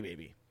 Beanie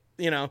Baby,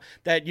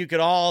 that you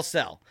could all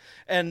sell.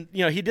 And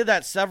he did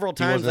that several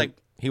times.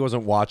 He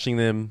wasn't watching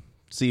them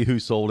see who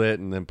sold it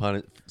and then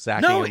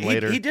sacking him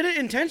later. He did it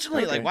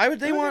intentionally. Okay. Like, why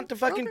would they want to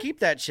fucking keep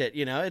that shit?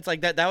 It's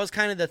like that was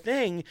kind of the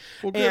thing.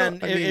 Well,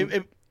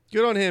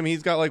 good on him.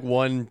 He's got like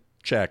one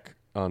check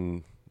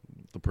on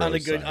the pro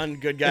side. On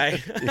good guy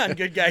on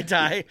good guy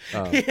Ty.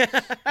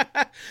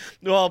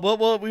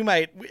 Well,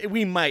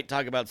 we might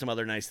talk about some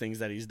other nice things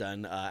that he's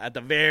done at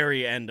the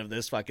very end of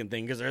this fucking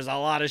thing because there's a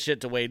lot of shit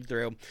to wade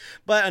through.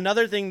 But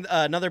another thing,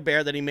 another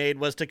bear that he made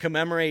was to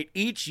commemorate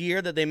each year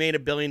that they made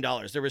 $1 billion.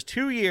 There was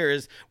 2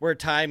 years where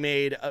Ty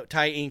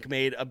Inc.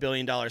 made $1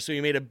 billion, so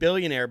he made a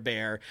billionaire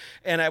bear.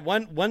 And at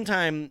one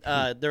time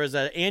there was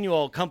an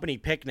annual company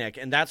picnic,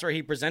 and that's where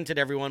he presented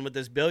everyone with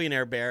this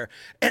billionaire bear.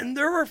 And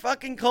there were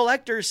fucking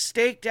collectors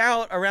staked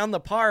out around the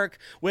park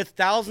with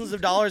thousands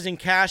of dollars in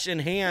cash in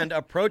hand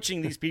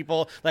approaching these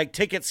people like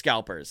ticket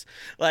scalpers.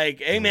 Like,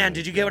 hey man,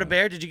 did you get a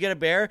bear? Did you get a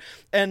bear?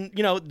 And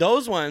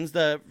those ones,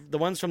 the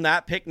ones from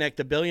that picnic,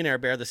 the billionaire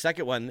bear, the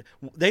second one,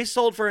 they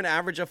sold for an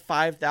average of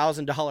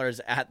 $5,000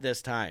 at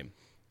this time.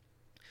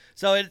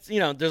 So it's,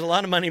 there's a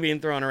lot of money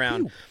being thrown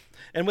around. Ooh.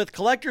 And with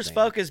collectors'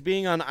 focus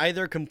being on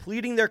either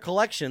completing their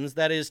collections,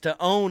 that is to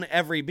own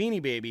every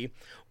Beanie Baby,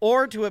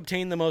 or to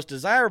obtain the most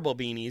desirable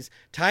beanies,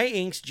 Ty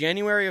Inc.'s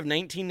January of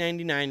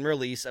 1999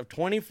 release of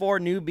 24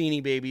 new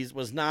Beanie Babies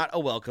was not a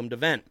welcomed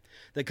event.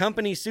 The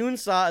company soon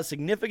saw a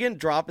significant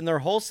drop in their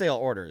wholesale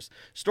orders.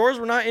 Stores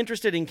were not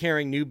interested in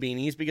carrying new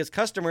beanies because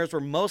customers were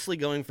mostly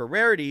going for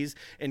rarities,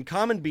 and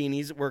common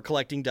beanies were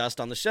collecting dust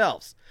on the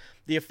shelves.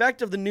 The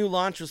effect of the new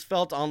launch was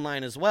felt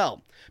online as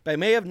well. By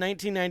May of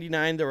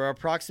 1999, there were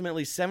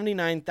approximately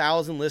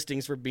 79,000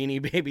 listings for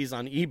Beanie Babies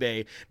on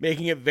eBay,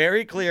 making it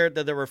very clear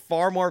that there were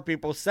far more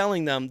people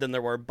selling them than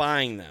there were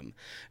buying them.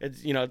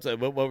 It's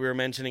what we were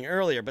mentioning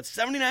earlier. But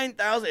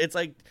 79,000, it's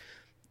like,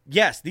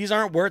 yes, these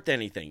aren't worth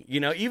anything.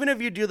 Even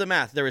if you do the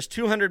math, there was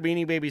 200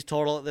 Beanie Babies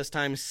total at this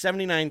time,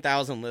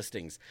 79,000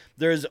 listings.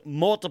 There's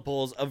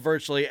multiples of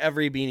virtually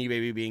every Beanie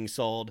Baby being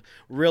sold,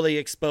 really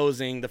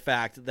exposing the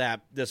fact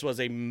that this was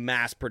a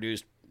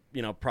mass-produced,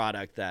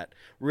 product that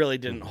really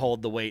didn't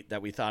hold the weight that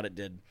we thought it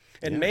did.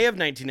 In May of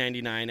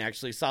 1999,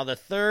 actually saw the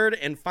third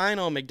and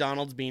final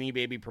McDonald's Beanie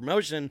Baby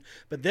promotion,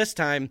 but this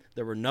time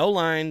there were no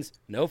lines,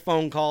 no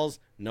phone calls,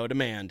 no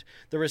demand.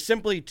 There were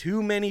simply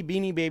too many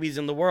Beanie Babies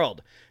in the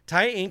world.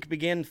 Ty Inc.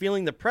 began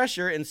feeling the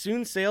pressure, and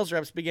soon sales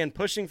reps began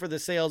pushing for the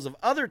sales of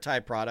other Ty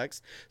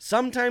products,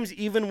 sometimes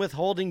even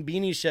withholding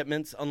beanie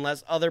shipments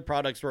unless other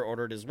products were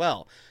ordered as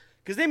well.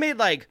 Because they made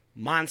like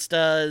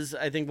Monstas,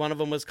 I think one of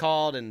them was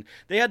called, and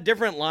they had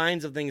different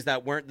lines of things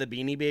that weren't the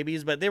Beanie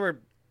Babies, but they were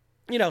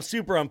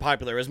super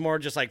unpopular. It was more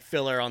just like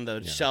filler on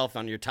the shelf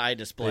on your Ty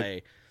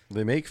display.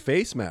 They make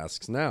face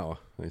masks now,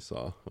 I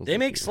saw. They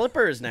make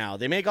slippers now.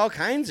 They make all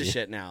kinds of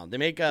shit now. They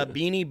make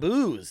Beanie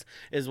Boos,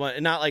 is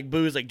what, not like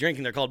booze like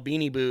drinking. They're called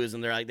Beanie Boos,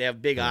 and they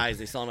have big eyes.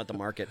 They sell them at the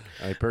market.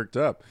 I perked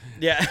up.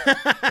 Yeah.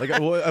 Like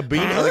a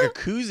beanie, like a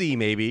koozie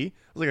maybe.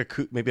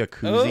 Maybe a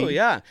koozie. Oh,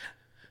 yeah.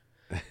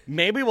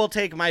 Maybe we'll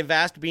take my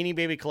vast Beanie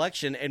Baby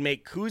collection and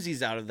make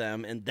koozies out of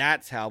them, and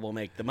that's how we'll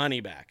make the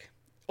money back.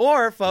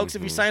 Or, folks,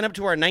 if you sign up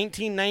to our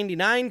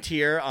 $19.99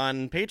 tier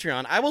on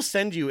Patreon, I will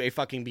send you a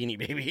fucking Beanie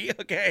Baby,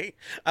 okay?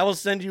 I will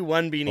send you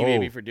one Beanie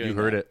Baby for doing that. You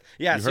heard it.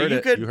 Yeah, you so heard you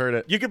it. could You heard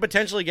it. You could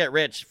potentially get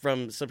rich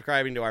from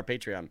subscribing to our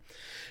Patreon.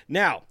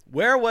 Now,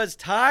 where was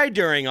Ty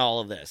during all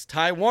of this?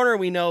 Ty Warner,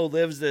 we know,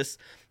 lives this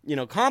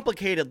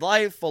complicated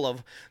life full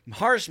of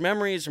harsh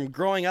memories from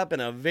growing up in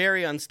a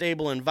very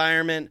unstable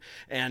environment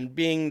and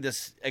being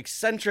this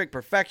eccentric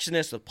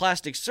perfectionist with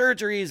plastic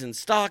surgeries and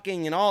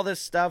stalking and all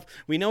this stuff.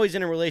 We know he's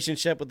in a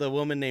relationship with a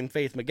woman named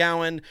Faith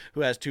McGowan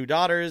who has 2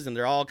 daughters, and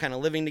they're all kind of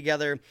living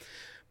together.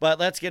 But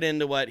let's get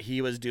into what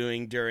he was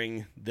doing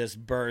during this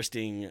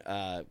bursting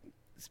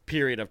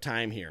period of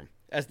time here.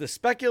 As the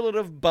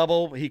speculative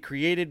bubble he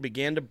created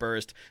began to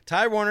burst,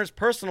 Ty Warner's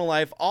personal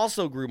life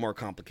also grew more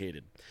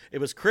complicated. It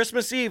was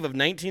Christmas Eve of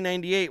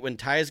 1998 when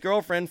Ty's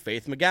girlfriend,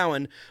 Faith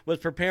McGowan, was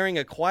preparing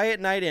a quiet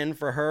night in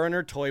for her and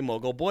her toy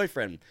mogul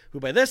boyfriend,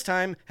 who by this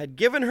time had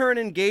given her an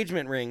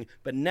engagement ring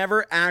but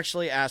never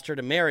actually asked her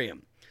to marry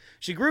him.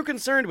 She grew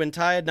concerned when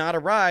Ty had not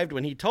arrived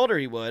when he told her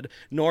he would,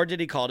 nor did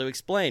he call to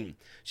explain.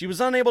 She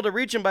was unable to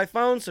reach him by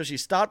phone, so she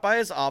stopped by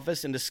his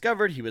office and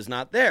discovered he was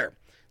not there.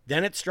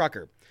 Then it struck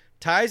her.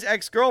 Ty's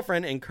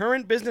ex-girlfriend and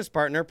current business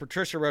partner,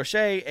 Patricia Roche,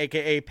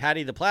 a.k.a.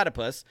 Patty the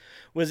Platypus,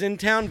 was in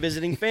town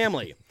visiting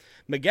family.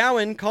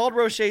 McGowan called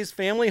Roche's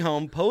family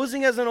home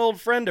posing as an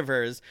old friend of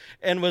hers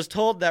and was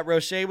told that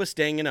Roche was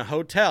staying in a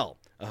hotel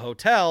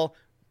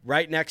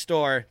right next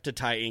door to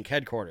Ty Inc.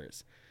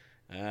 headquarters.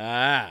 We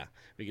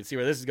can see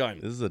where this is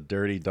going. This is a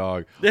dirty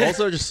dog.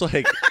 Also, just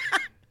like,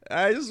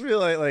 I just feel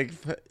like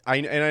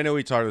I know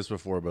we talked this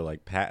before, but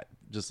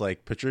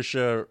like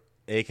Patricia,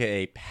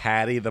 a.k.a.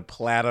 Patty the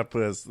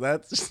Platypus.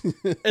 That's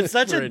it's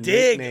such a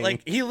dig. Nickname.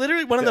 Like, he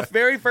literally, one of the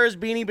very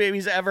first Beanie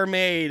Babies ever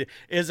made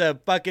is a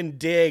fucking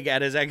dig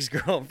at his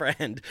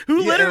ex-girlfriend,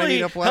 who literally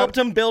helped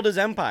him build his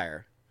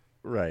empire.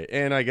 Right.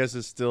 And I guess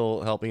it's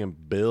still helping him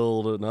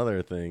build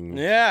another thing.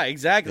 Yeah,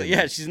 exactly.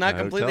 Yeah, she's not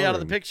completely out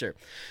of the picture.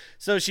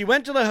 So she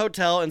went to the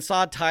hotel and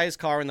saw Ty's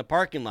car in the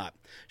parking lot.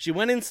 She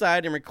went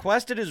inside and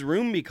requested his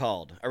room be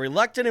called. A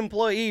reluctant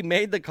employee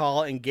made the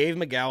call and gave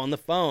McGowan the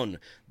phone.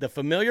 The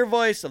familiar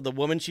voice of the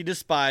woman she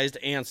despised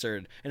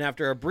answered, and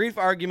after a brief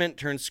argument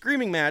turned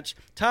screaming match,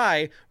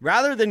 Ty,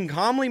 rather than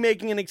calmly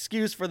making an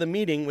excuse for the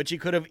meeting, which he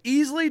could have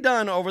easily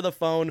done over the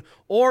phone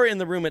or in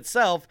the room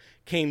itself,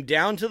 came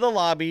down to the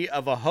lobby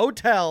of a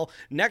hotel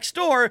next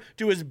door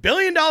to his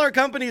billion-dollar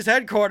company's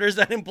headquarters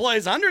that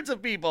employs hundreds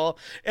of people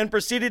and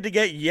proceeded to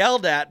get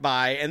yelled at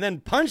by and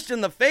then punched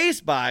in the face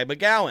by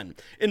McGowan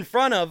in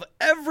front of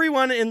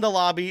everyone in the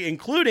lobby,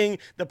 including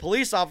the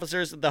police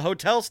officers that the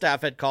hotel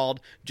staff had called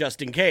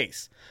just in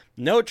case.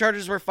 No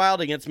charges were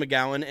filed against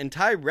McGowan, and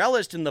Ty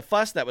relished in the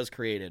fuss that was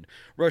created.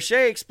 Roche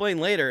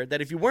explained later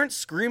that if you weren't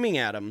screaming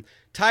at him,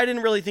 Ty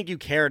didn't really think you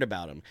cared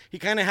about him. He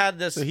kind of had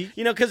this,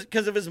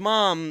 because of his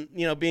mom,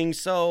 being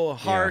so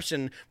harsh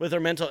and with her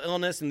mental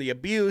illness and the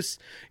abuse,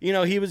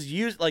 he was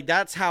used, like,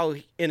 that's how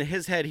in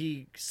his head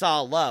he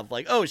saw love.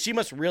 Like, oh, she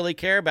must really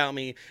care about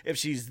me if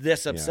she's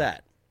this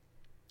upset.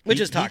 Which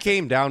is toxic.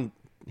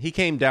 He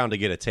came down to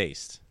get a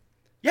taste.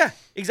 Yeah,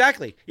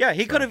 exactly. Yeah,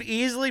 he could have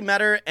easily met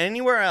her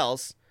anywhere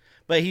else,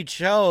 but he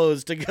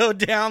chose to go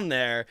down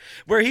there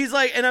where he's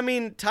like, and I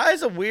mean,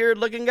 Ty's a weird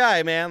looking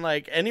guy, man.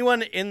 Like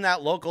anyone in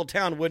that local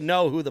town would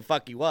know who the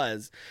fuck he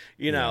was,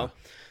 you know?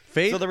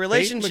 Faith, so the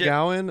relationship, Faith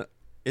McGowan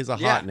is a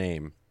hot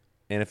name.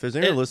 And if there's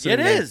anyone listening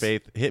named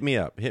Faith, hit me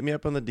up. Hit me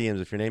up on the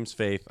DMs if your name's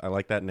Faith. I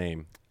like that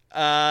name.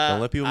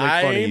 Don't let people make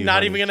fun of you. I'm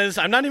not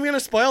even gonna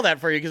spoil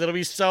that for you because it'll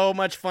be so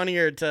much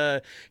funnier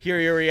to hear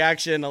your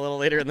reaction a little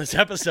later in this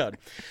episode.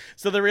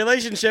 So the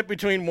relationship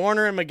between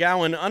Warner and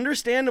McGowan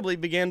understandably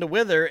began to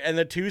wither, and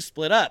the two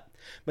split up.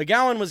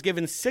 McGowan was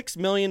given $6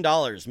 million,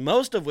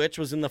 most of which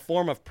was in the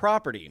form of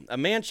property, a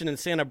mansion in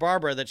Santa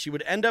Barbara that she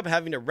would end up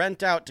having to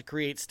rent out to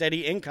create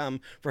steady income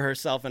for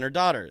herself and her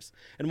daughters.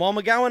 And while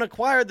McGowan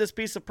acquired this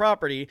piece of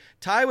property,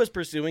 Ty was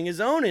pursuing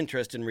his own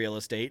interest in real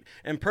estate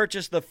and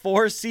purchased the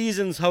Four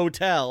Seasons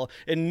Hotel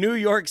in New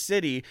York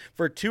City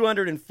for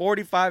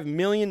 $245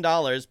 million,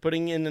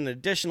 putting in an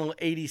additional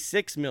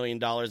 $86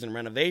 million in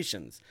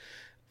renovations.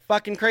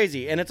 Fucking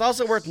crazy. And it's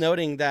also worth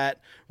noting that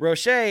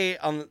Roche,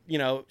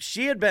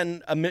 she's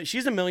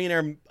a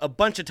millionaire a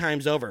bunch of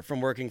times over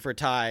from working for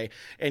Ty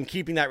and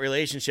keeping that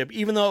relationship.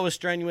 Even though it was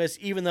strenuous,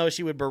 even though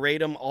she would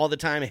berate him all the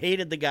time,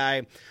 hated the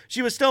guy,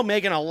 she was still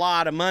making a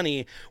lot of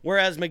money.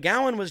 Whereas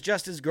McGowan was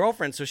just his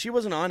girlfriend, so she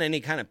wasn't on any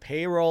kind of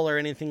payroll or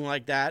anything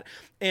like that.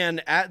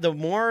 And the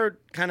more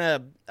kind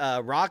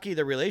of rocky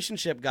the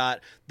relationship got,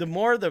 the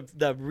more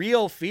the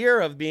real fear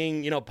of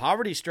being,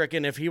 poverty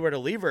stricken if he were to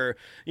leave her,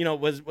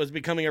 was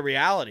becoming a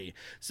reality.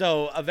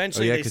 So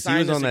eventually they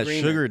signed this agreement.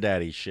 That sugar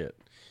daddy shit.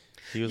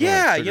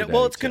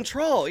 It's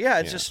control. Yeah,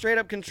 it's just straight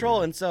up control.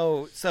 Yeah. And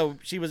so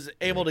she was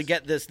able to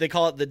get this. They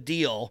call it the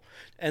deal,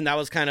 and that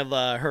was kind of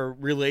her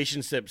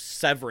relationship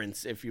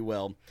severance, if you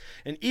will.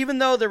 And even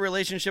though the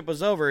relationship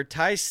was over,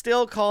 Ty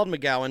still called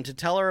McGowan to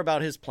tell her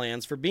about his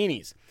plans for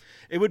beanies.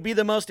 It would be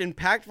the most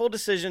impactful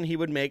decision he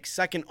would make,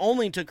 second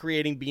only to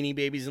creating Beanie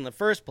Babies in the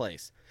first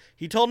place.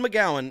 He told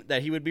McGowan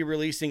that he would be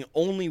releasing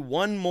only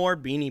one more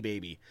Beanie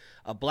Baby,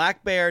 a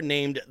black bear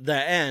named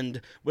The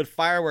End with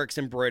fireworks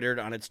embroidered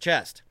on its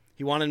chest.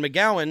 He wanted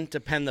McGowan to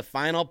pen the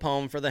final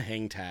poem for the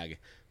hang tag.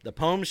 The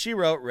poem she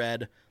wrote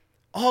read,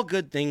 "All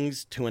good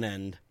things to an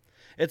end.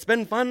 It's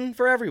been fun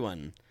for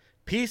everyone.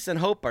 Peace and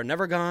hope are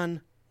never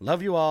gone.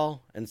 Love you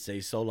all and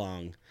say so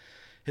long."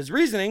 His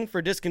reasoning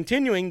for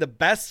discontinuing the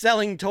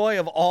best-selling toy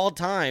of all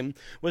time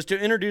was to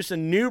introduce a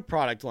new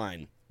product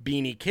line,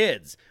 Beanie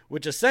Kids,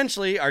 which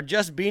essentially are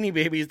just Beanie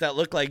Babies that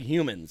look like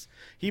humans.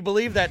 He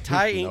believed that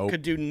Ty Inc.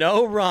 could do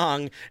no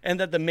wrong and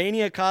that the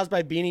mania caused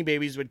by Beanie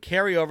Babies would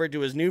carry over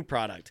to his new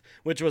product,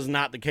 which was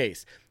not the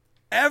case.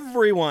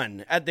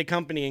 Everyone at the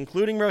company,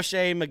 including Roche,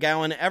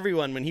 McGowan,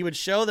 everyone, when he would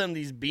show them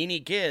these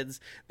Beanie Kids,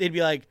 they'd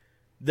be like,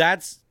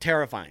 "That's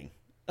terrifying."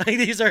 Like,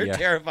 these are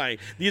terrifying.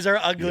 These are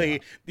ugly. Yeah.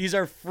 These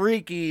are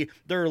freaky.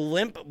 They're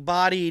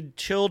limp-bodied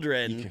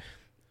children.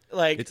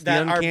 It's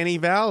the uncanny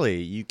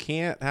valley. You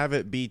can't have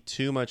it be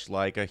too much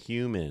like a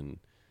human.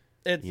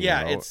 It's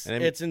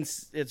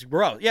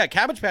gross. Yeah,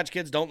 Cabbage Patch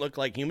Kids don't look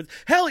like humans.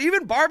 Hell,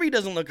 even Barbie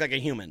doesn't look like a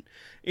human.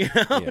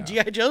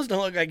 G.I. Joes don't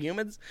look like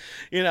humans.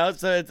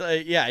 So it's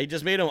he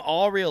just made them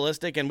all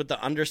realistic, and with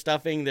the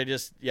understuffing,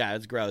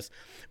 it's gross.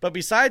 But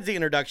besides the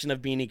introduction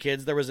of Beanie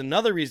Kids, there was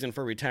another reason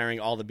for retiring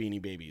all the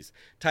Beanie Babies.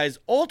 Ty's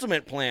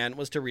ultimate plan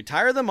was to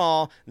retire them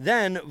all,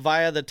 then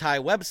via the Ty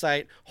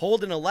website,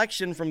 hold an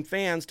election from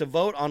fans to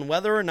vote on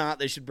whether or not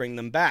they should bring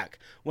them back.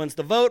 Once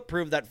the vote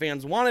proved that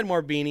fans wanted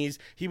more beanies,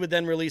 he would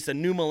then release a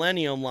new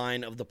Millennium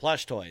line of the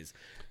plush toys.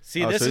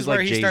 See, this is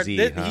where he starts. He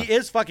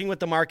is fucking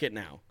with the market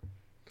now.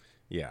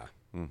 Yeah.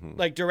 Mm-hmm.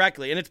 Like,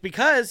 directly. And it's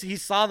because he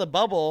saw the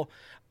bubble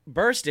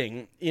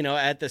bursting,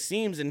 at the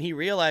seams, and he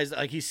realized,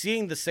 he's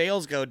seeing the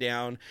sales go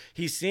down.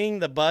 He's seeing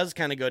the buzz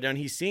kind of go down.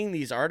 He's seeing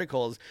these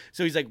articles.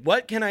 So he's like,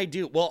 what can I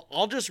do? Well,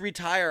 I'll just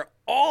retire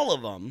all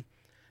of them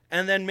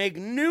and then make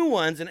new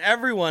ones, and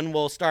everyone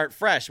will start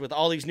fresh with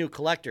all these new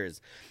collectors.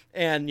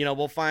 And,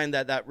 we'll find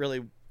that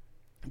really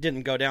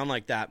didn't go down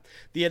like that.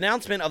 The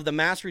announcement of the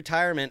mass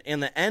retirement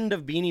and the end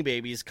of Beanie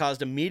Babies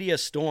caused a media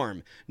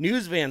storm.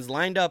 News vans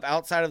lined up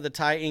outside of the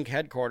Ty Inc.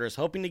 headquarters,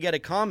 hoping to get a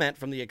comment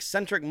from the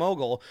eccentric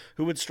mogul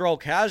who would stroll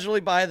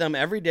casually by them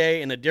every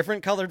day in a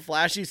different colored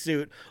flashy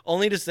suit,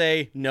 only to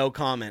say no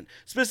comment.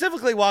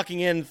 Specifically walking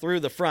in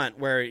through the front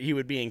where he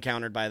would be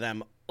encountered by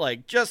them,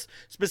 just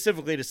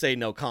specifically to say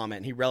no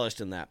comment. He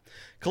relished in that.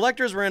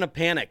 Collectors were in a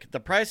panic.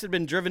 The price had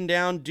been driven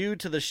down due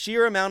to the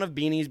sheer amount of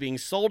beanies being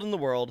sold in the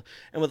world,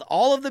 and with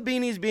all of the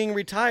beanies being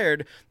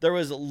retired, there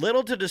was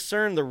little to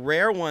discern the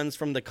rare ones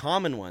from the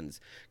common ones.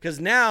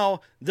 Because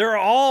now, they're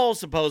all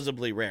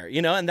supposedly rare,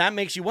 and that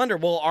makes you wonder,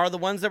 well, are the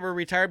ones that were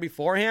retired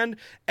beforehand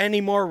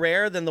any more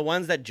rare than the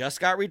ones that just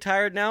got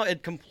retired now?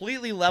 It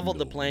completely leveled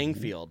the playing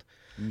field.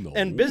 No.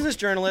 And business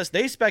journalists,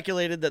 they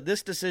speculated that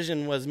this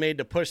decision was made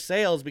to push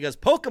sales because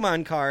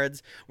Pokemon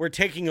cards were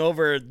taking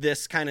over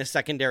this kind of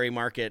secondary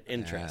market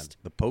interest.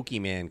 The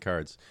Pokemon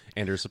cards.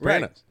 Enter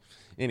Sopranos.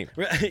 Anyway.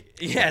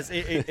 Yes,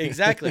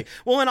 exactly.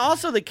 Well, and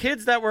also the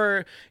kids that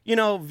were,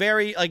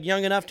 very like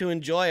young enough to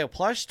enjoy a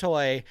plush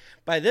toy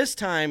by this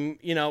time,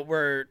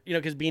 were,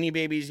 because Beanie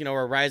Babies,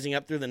 were rising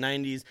up through the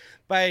 90s.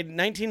 By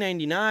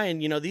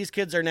 1999, these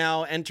kids are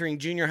now entering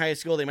junior high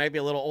school. They might be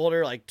a little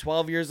older, like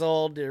 12 years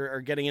old or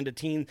getting into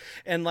teens.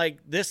 And like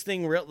this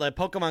thing, the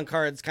Pokemon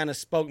cards kind of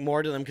spoke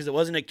more to them because it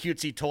wasn't a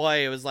cutesy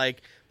toy. It was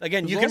like,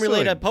 again, you can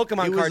relate a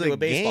Pokemon card to a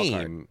baseball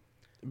card.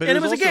 But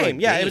it was a game.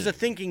 Yeah, it was a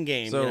thinking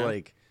game. So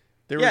like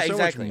there was so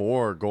much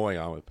more going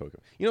on with Pokemon.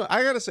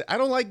 I gotta say, I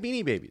don't like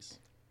Beanie Babies.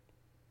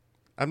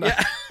 I'm not.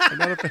 I'm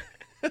not a fan.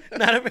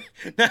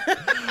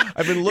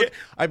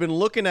 I've been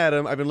looking at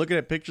them. I've been looking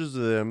at pictures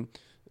of them,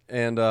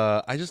 and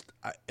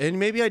and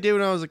maybe I did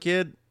when I was a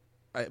kid,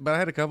 but I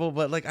had a couple.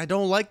 But like, I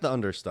don't like the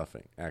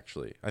understuffing.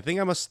 Actually, I think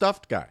I'm a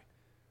stuffed guy.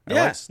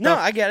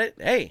 I get it.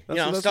 Hey,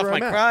 stuff my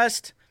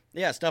crust.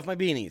 Yeah, stuff my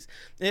beanies.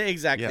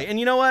 Exactly. Yeah. And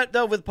you know what,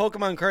 though, with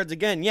Pokemon cards,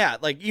 again,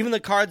 like, even the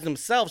cards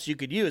themselves you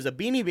could use. A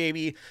Beanie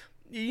Baby,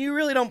 you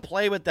really don't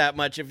play with that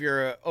much if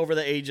you're over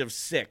the age of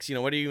 6.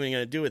 What are you even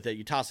going to do with it?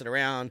 You toss it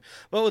around.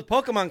 But with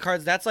Pokemon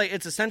cards, that's like,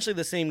 it's essentially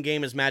the same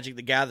game as Magic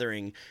the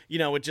Gathering,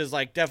 which is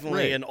like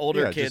definitely an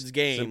older kid's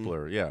game.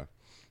 Simpler, yeah.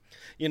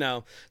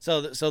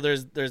 So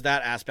there's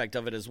that aspect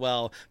of it as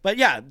well. But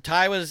yeah,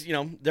 Ty was,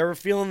 they were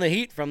feeling the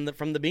heat from the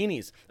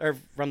beanies, or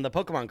from the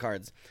Pokemon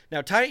cards.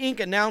 Now, Ty Inc.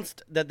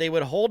 announced that they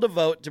would hold a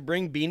vote to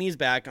bring beanies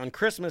back on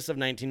Christmas of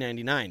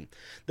 1999.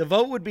 The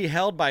vote would be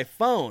held by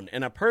phone,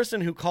 and a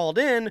person who called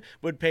in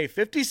would pay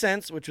 50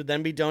 cents, which would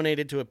then be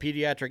donated to a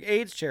pediatric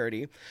AIDS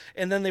charity,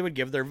 and then they would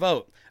give their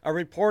vote. A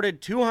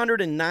reported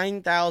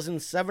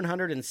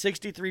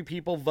 209,763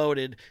 people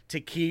voted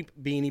to keep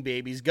Beanie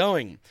Babies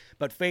going.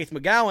 But Faith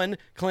McGowan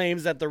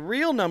claims that the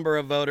real number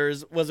of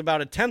voters was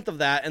about a tenth of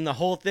that, and the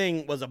whole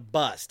thing was a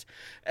bust.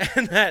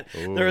 And that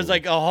there was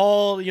like a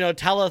whole,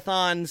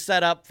 telethon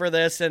set up for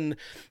this, and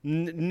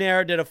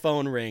ne'er did a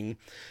phone ring.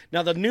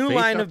 Now, the new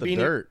line of Beanie...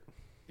 dirt.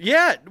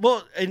 Yeah,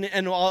 well,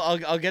 and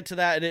I'll get to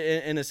that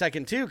in a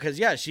second too, because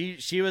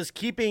she was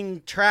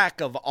keeping track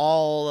of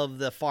all of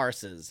the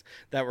farces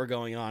that were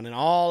going on and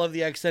all of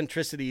the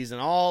eccentricities and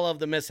all of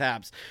the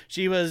mishaps.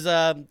 She was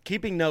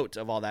keeping note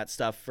of all that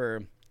stuff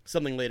for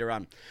something later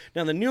on.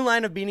 Now, the new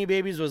line of Beanie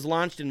Babies was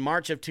launched in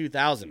March of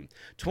 2000.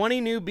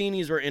 20 new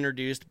beanies were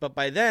introduced, but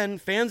by then,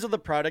 fans of the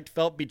product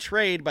felt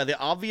betrayed by the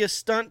obvious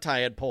stunt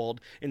Ty had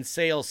pulled, and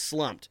sales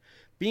slumped.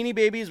 Beanie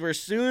Babies were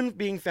soon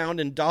being found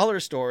in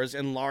dollar stores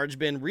and large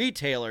bin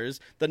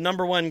retailers, the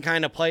number one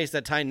kind of place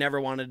that Ty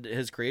never wanted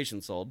his creation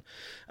sold.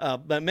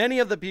 But many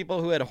of the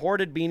people who had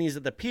hoarded beanies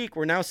at the peak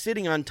were now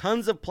sitting on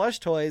tons of plush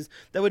toys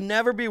that would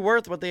never be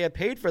worth what they had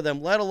paid for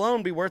them, let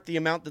alone be worth the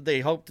amount that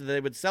they hoped that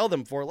they would sell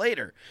them for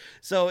later.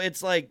 So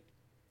it's like,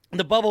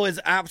 the bubble is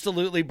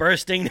absolutely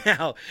bursting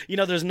now.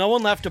 There's no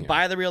one left to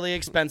buy the really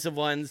expensive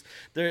ones.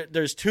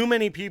 There's too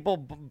many people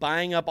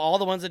buying up all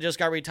the ones that just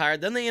got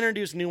retired. Then they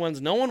introduce new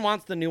ones. No one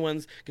wants the new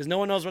ones because no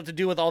one knows what to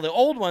do with all the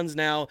old ones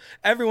now.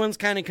 Everyone's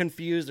kind of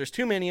confused. There's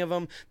too many of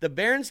them. The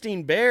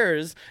Berenstain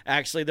Bears,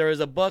 actually, there was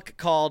a book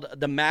called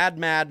The Mad,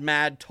 Mad,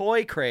 Mad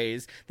Toy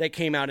Craze that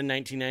came out in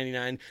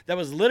 1999 that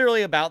was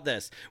literally about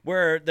this,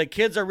 where the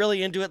kids are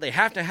really into it. They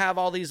have to have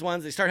all these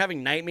ones. They start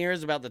having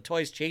nightmares about the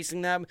toys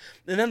chasing them.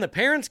 And then the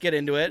parents get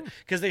into it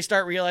because they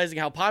start realizing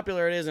how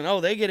popular it is,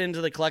 and they get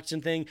into the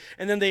collection thing,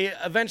 and then they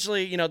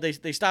eventually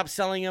they stop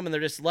selling them and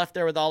they're just left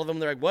there with all of them.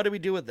 They're like, what do we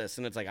do with this?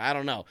 And it's like, I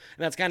don't know.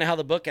 And that's kind of how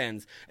the book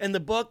ends. And the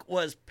book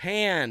was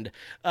panned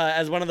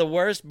as one of the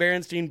worst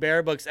Berenstain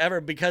Bear books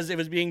ever because it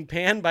was being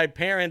panned by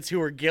parents who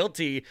were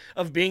guilty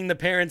of being the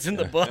parents in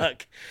the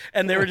book,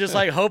 and they were just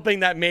like hoping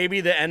that maybe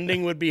the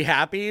ending would be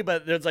happy,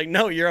 but it's like,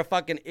 no, you're a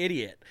fucking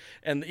idiot.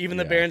 And even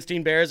the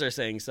Berenstain Bears are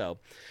saying so.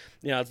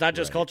 It's not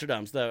just Culture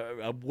Dumps.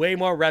 A way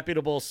more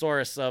reputable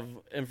source of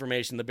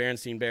information, the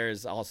Berenstain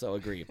Bears, also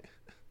agree.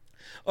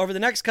 Over the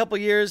next couple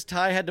years,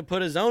 Ty had to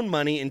put his own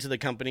money into the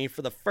company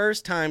for the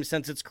first time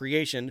since its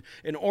creation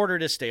in order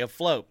to stay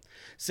afloat.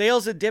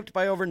 Sales had dipped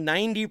by over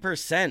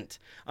 90%.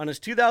 On his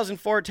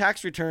 2004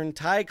 tax return,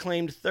 Ty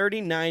claimed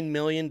 $39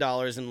 million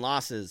in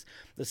losses.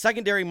 The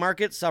secondary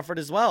market suffered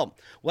as well.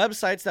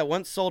 Websites that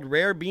once sold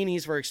rare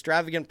beanies for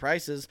extravagant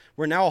prices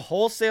were now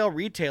wholesale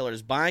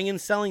retailers buying and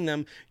selling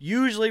them,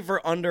 usually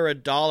for under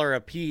 $1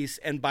 a piece,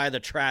 and by the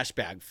trash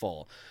bag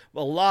full.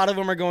 A lot of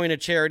them are going to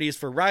charities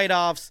for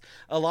write-offs.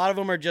 A lot of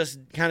them are just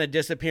kind of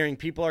disappearing.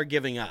 People are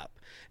giving up.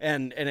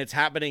 And it's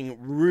happening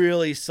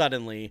really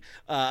suddenly.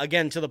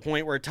 Again, to the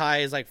point where Ty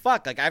is like,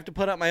 fuck, like I have to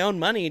put up my own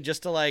money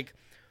just to like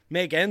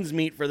make ends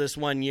meet for this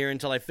 1 year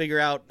until I figure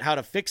out how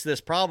to fix this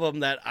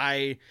problem that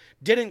I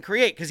didn't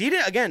create. Because he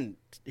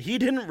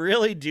didn't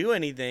really do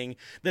anything.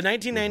 The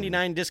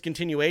 1999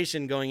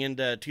 discontinuation going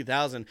into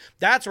 2000,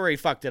 that's where he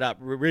fucked it up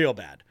real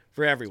bad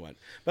for everyone.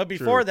 But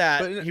before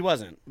that, he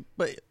wasn't.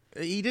 But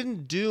he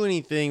didn't do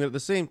anything. But at the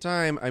same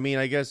time, I mean,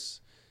 I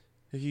guess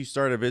if you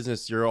start a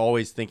business, you're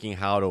always thinking,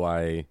 how do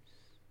I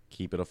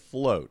keep it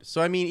afloat?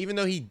 So, I mean, even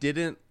though he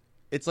didn't,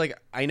 it's like,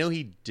 I know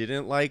he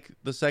didn't like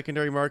the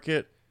secondary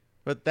market,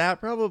 But that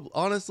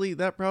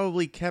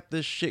probably kept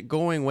this shit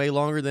going way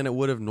longer than it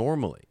would have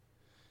normally.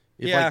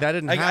 If like that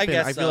didn't happen,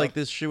 I feel like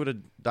this shit would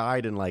have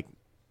died in like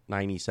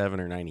 97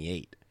 or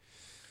 98.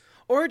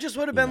 Or it just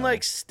would have been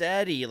like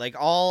steady, like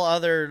all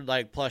other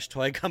like plush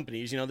toy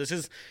companies. This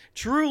is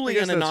truly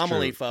an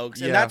anomaly,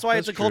 folks, and that's why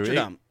it's a culture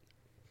dump.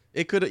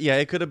 It could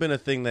have been a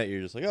thing that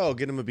you're just like, oh,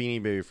 get him a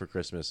Beanie Baby for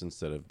Christmas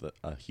instead of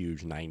a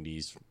huge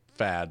 90s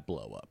fad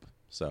blow up.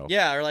 So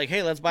yeah, or like,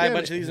 hey, let's buy a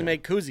bunch of these and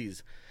make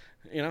koozies.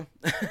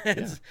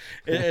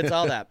 It's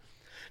all that.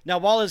 Now,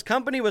 while his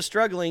company was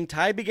struggling,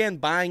 Ty began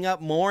buying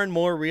up more and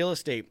more real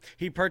estate.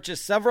 He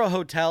purchased several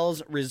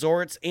hotels,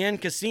 resorts,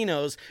 and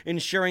casinos,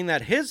 ensuring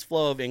that his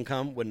flow of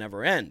income would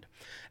never end.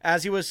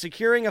 As he was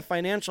securing a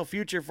financial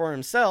future for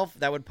himself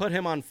that would put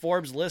him on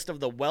Forbes' list of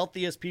the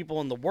wealthiest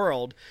people in the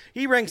world,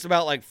 he ranks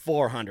about like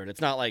 400. It's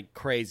not like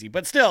crazy,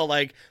 but still,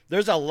 like,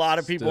 there's a lot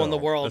of people in the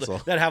world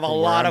that have a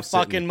lot of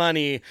fucking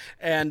money,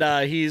 and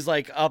he's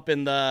like up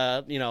in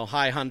the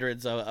high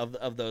hundreds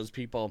of those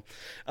people.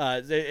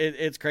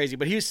 It's crazy,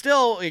 but he's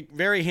still like,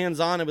 very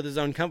hands-on with his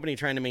own company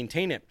trying to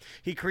maintain it.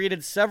 He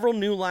created several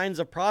new lines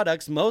of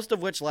products, most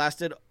of which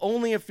lasted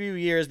only a few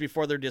years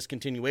before their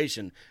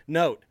discontinuation.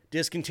 Note,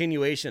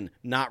 discontinuation,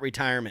 not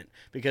retirement,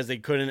 because they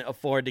couldn't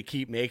afford to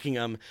keep making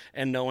them,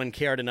 and no one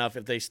cared enough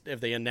if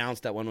they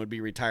announced that one would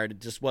be retired. It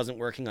just wasn't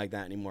working like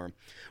that anymore.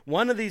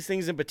 One of these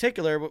things in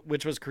particular,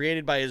 which was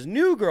created by his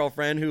new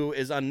girlfriend, who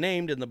is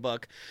unnamed in the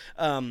book,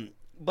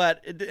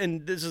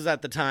 and this is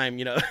at the time,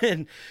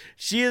 and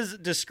she is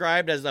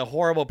described as a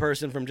horrible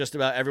person from just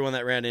about everyone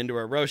that ran into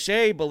her.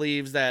 Roche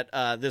believes that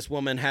this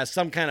woman has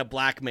some kind of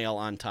blackmail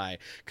on Ty,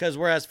 because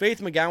whereas Faith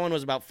McGowan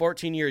was about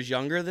 14 years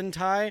younger than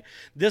Ty,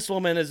 this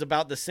woman is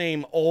about the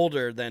same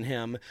older than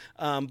him.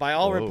 By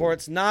all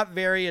reports, not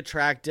very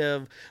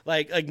attractive,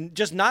 like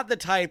just not the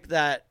type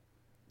that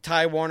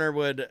Ty Warner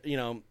would,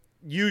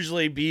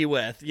 usually be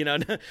with,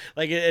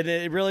 like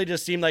it really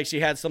just seemed like she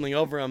had something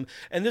over him.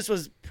 And this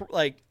was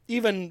like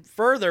even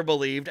further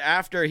believed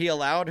after he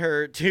allowed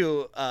her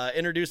to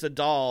introduce a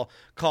doll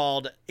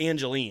called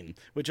Angeline,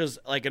 which was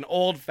like an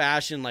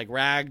old-fashioned like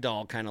rag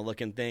doll kind of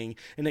looking thing,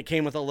 and it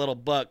came with a little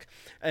book.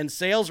 And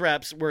sales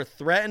reps were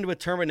threatened with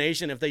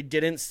termination if they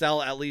didn't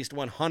sell at least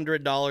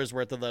 $100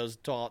 worth of those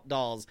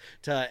dolls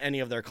to any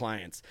of their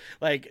clients.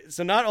 Like,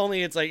 so not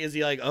only it's like, is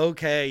he like,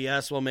 okay,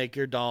 yes, we'll make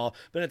your doll,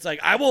 but it's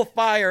like, I will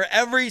fire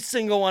every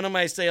single one of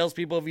my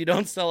salespeople if you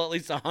don't sell at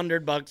least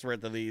 $100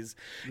 worth of these.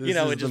 This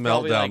is the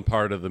meltdown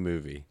part of the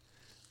movie.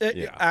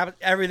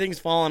 Everything's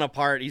falling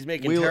apart. He's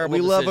making terrible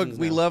decisions.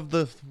 We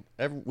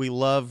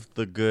love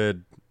the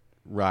good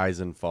rise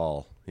and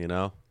fall,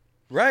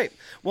 Right.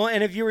 Well,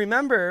 and if you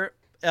remember,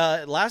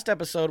 last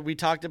episode we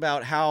talked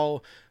about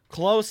how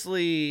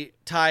closely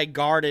Ty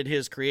guarded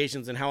his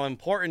creations and how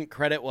important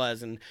credit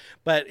was.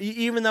 But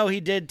even though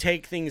he did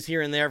take things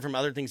here and there from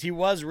other things, he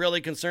was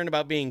really concerned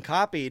about being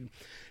copied.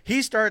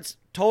 He starts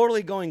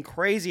totally going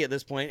crazy at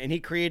this point, and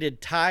he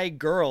created Ty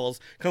Girls,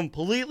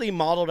 completely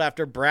modeled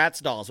after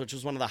Bratz dolls, which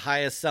was one of the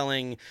highest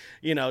selling,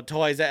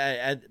 toys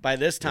by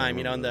this time,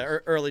 in the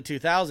early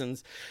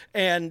 2000s.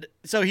 And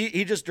so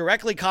he just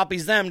directly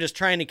copies them, just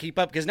trying to keep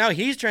up, because now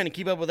he's trying to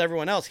keep up with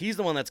everyone else. He's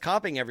the one that's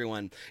copying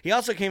everyone. He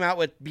also came out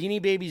with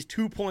Beanie Babies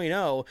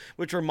 2.0,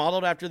 which were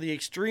modeled after the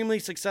extremely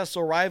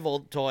successful rival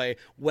toy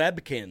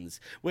Webkins,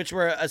 which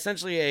were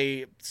essentially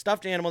a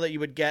stuffed animal that you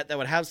would get that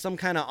would have some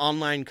kind of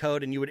online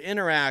code, and you would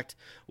interact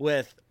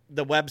with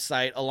the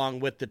website along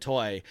with the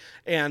toy.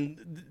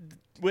 And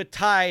with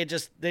Ty,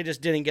 they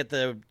just didn't get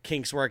the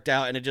kinks worked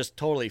out, and it just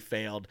totally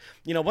failed.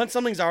 Once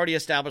something's already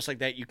established like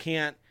that, you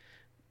can't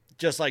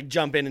just like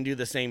jump in and do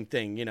the same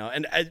thing,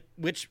 and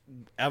which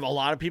a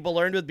lot of people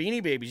learned with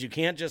Beanie Babies. You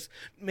can't just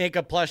make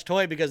a plush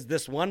toy because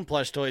this one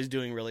plush toy is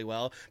doing really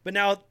well, but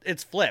now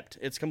it's flipped.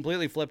 It's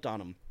completely flipped on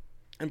them.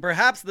 And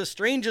perhaps the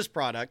strangest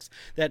products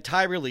that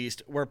Ty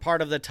released were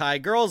part of the Ty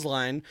Girls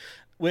line,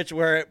 which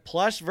were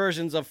plush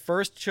versions of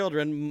first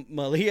children,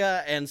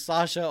 Malia and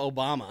Sasha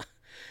Obama.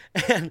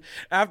 And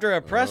after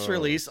a press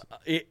release,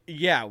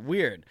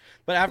 weird.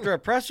 But after a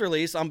press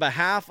release on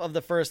behalf of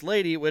the First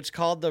Lady, which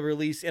called the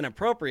release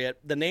inappropriate,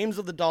 the names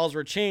of the dolls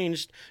were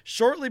changed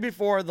shortly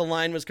before the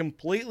line was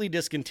completely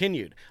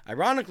discontinued.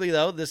 Ironically,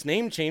 though, this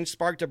name change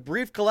sparked a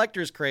brief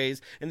collector's craze,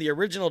 and the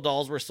original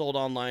dolls were sold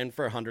online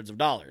for hundreds of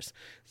dollars.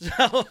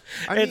 So,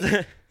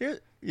 I'm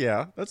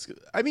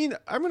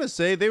gonna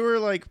say they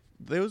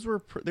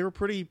were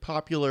pretty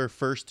popular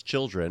first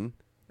children.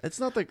 It's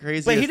not the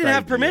craziest. But he didn't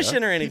have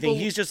permission or anything.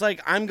 He's just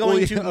like, I'm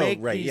going to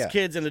make these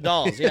kids into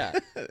dolls. Yeah.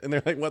 And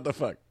they're like, what the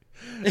fuck?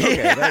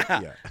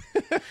 Okay,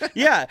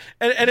 yeah.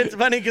 And it's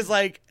funny because,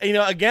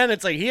 again,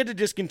 it's like he had to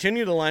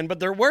discontinue the line, but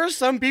there were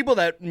some people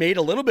that made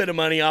a little bit of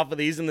money off of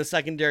these in the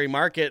secondary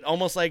market,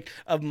 almost like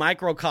a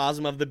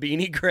microcosm of the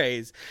beanie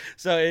craze.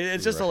 So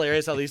it's just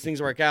hilarious how these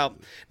things work out.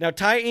 Now,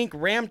 Ty Inc.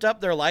 ramped up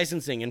their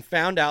licensing and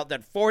found out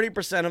that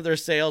 40% of their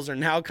sales are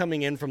now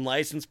coming in from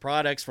licensed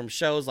products from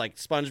shows like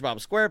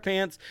SpongeBob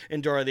SquarePants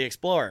and Dora the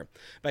Explorer.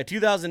 By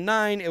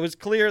 2009, it was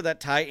clear that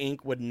Ty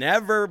Inc. would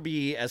never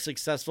be as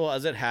successful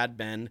as it had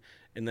been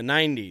in the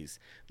 90s.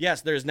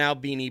 Yes, there's now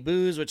Beanie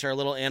Boos, which are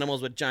little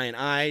animals with giant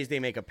eyes. They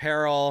make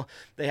apparel.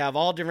 They have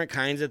all different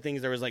kinds of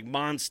things. There was like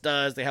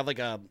Monstas. They have like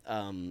a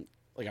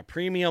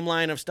premium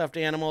line of stuffed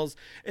animals.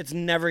 It's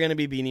never going to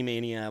be Beanie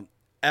Mania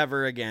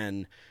ever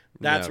again.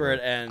 That's Never. where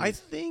it ends.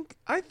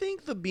 I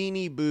think the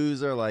Beanie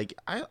Boos are like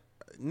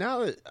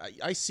now that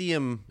I see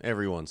them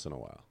every once in a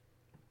while.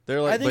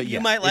 They're like, I think but you yeah,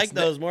 might like it's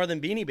those more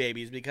than Beanie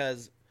Babies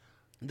because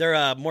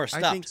they're more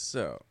stuffed. I think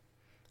so.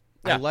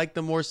 Yeah. I like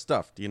them more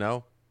stuffed. You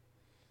know.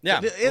 Yeah,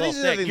 It a little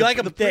is thick. the- You like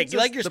them the thick. You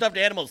like princess- your the- stuffed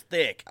animals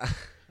thick.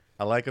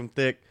 I like them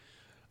thick.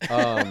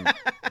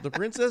 The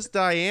Princess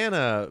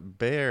Diana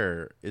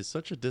bear is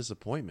such a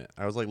disappointment.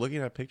 I was like looking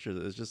at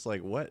pictures. It's just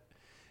like what?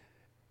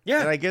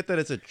 Yeah. And I get that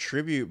it's a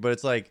tribute, but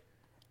it's like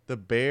the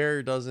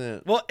bear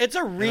doesn't. Well, it's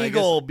a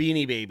regal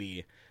Beanie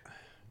Baby.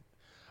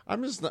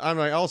 I'm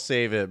like I'll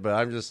save it, but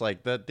I'm just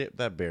like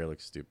that bear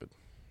looks stupid.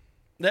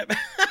 That-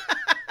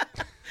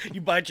 You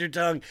bite your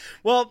tongue.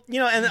 Well,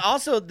 and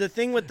also the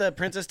thing with the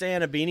Princess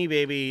Diana Beanie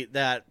Baby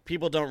that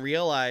people don't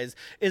realize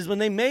is when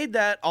they made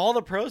that, all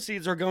the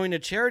proceeds are going to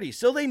charity.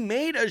 So they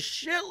made a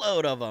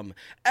shitload of them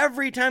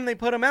every time they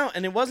put them out.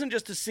 And it wasn't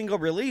just a single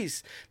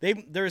release.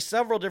 There's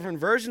several different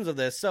versions of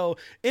this. So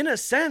in a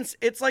sense,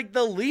 it's like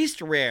the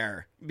least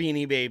rare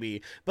Beanie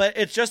Baby, but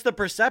it's just the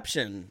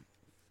perception.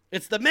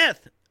 It's the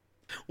myth.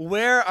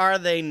 Where are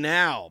they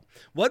now?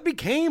 What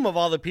became of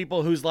all the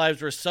people whose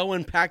lives were so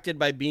impacted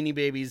by Beanie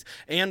Babies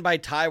and by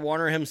Ty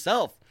Warner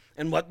himself?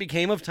 And what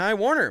became of Ty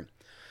Warner?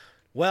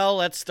 Well,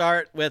 let's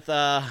start with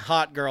a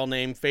hot girl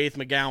named Faith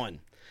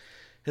McGowan.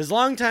 His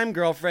longtime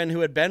girlfriend,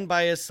 who had been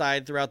by his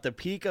side throughout the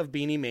peak of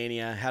Beanie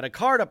Mania, had a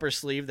card up her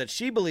sleeve that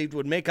she believed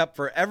would make up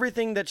for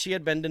everything that she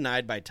had been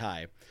denied by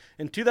Ty.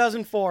 In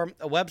 2004,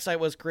 a website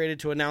was created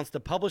to announce the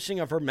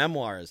publishing of her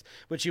memoirs,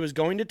 which she was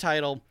going to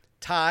title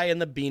Ty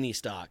and the Beanie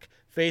Stock.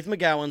 Faith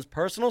McGowan's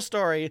personal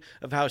story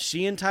of how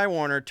she and Ty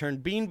Warner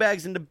turned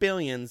beanbags into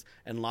billions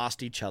and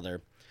lost each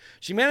other.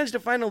 She managed to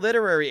find a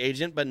literary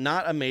agent, but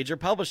not a major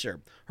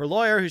publisher. Her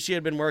lawyer, who she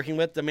had been working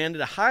with, demanded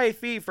a high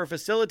fee for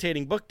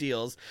facilitating book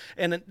deals,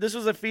 and this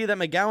was a fee that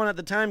McGowan at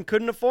the time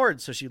couldn't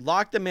afford, so she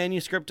locked the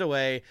manuscript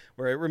away,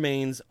 where it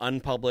remains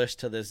unpublished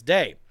to this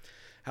day.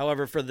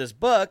 However, for this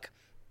book,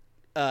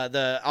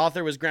 the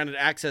author was granted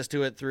access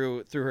to it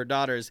through her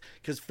daughters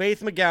because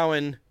Faith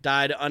McGowan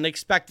died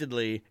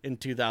unexpectedly in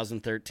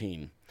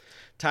 2013.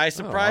 Ty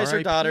surprised her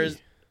R.I.P.. daughters.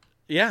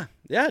 Yeah,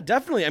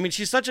 definitely. I mean,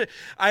 she's such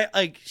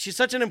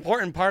an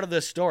important part of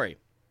this story.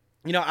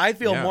 I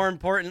feel more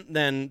important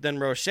than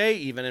Roche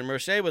even, and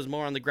Roche was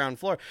more on the ground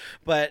floor.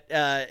 But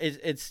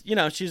it's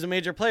she's a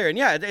major player, and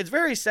it's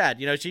very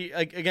sad.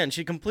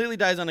 She completely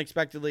dies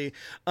unexpectedly,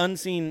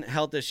 unseen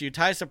health issue.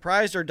 Ty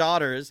surprised her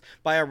daughters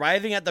by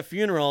arriving at the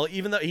funeral,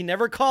 even though he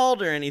never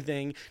called or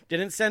anything,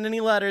 didn't send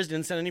any letters,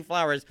 didn't send any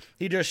flowers.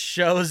 He just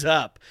shows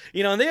up,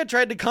 and they had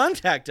tried to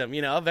contact him.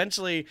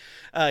 Eventually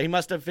he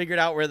must have figured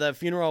out where the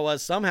funeral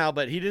was somehow,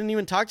 but he didn't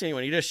even talk to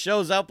anyone. He just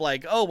shows up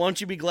like, oh,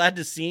 won't you be glad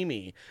to see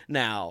me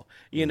now?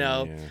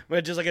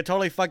 Which is like a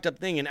totally fucked up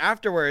thing. And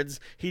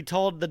afterwards, he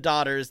told the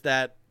daughters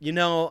that,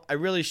 I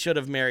really should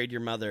have married your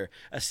mother.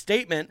 A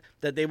statement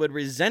that they would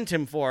resent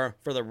him for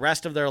the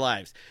rest of their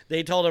lives.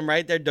 They told him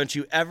right there, don't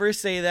you ever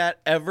say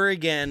that ever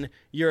again.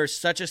 You're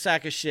such a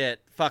sack of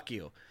shit. Fuck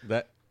you.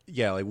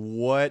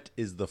 What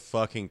is the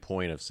fucking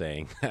point of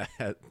saying that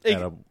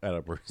at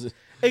a person?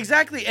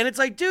 Exactly. And it's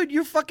like, dude,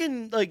 you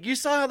fucking, you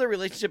saw how the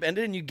relationship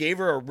ended and you gave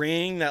her a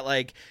ring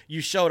that, you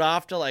showed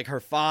off to,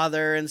 her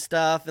father and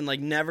stuff and,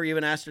 never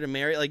even asked her to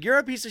marry. You're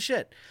a piece of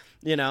shit.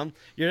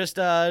 You're just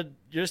a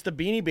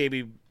Beanie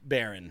Baby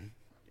baron.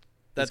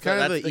 That's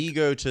kind of the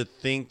ego to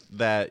think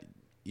that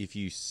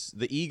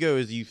the ego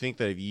is you think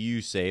that if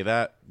you say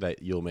that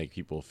you'll make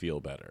people feel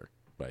better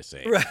by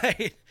saying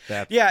right.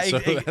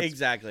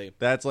 Exactly.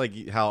 That's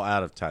how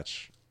out of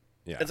touch.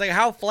 Yeah. It's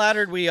how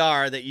flattered we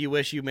are that you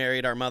wish you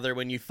married our mother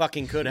when you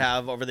fucking could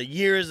have over the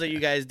years that you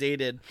guys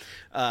dated.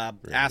 Right.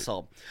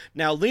 Asshole.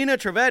 Now, Lena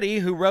Trivedi,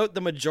 who wrote the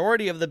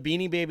majority of the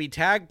Beanie Baby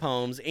tag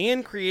poems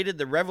and created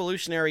the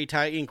revolutionary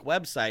Ty Inc.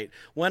 website,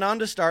 went on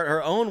to start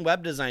her own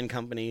web design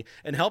company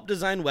and help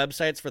design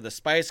websites for the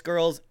Spice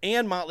Girls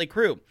and Motley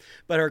Crue.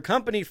 But her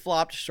company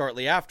flopped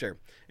shortly after.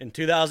 In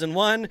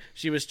 2001,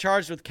 she was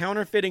charged with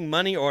counterfeiting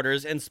money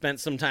orders and spent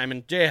some time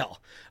in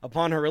jail.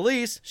 Upon her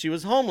release, she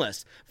was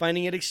homeless,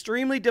 finding it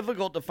extremely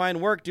difficult to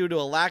find work due to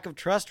a lack of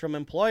trust from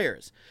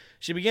employers.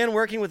 She began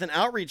working with an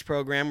outreach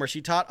program where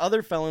she taught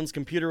other felons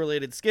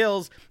computer-related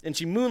skills, and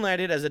she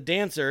moonlighted as a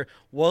dancer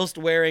whilst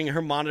wearing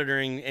her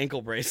monitoring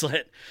ankle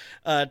bracelet.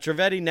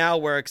 Trivedi now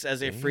works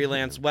as a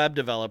freelance web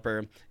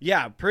developer.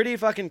 Yeah, pretty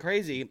fucking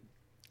crazy.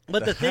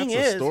 But the thing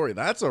is, story.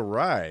 That's a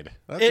ride.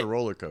 That's a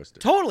roller coaster.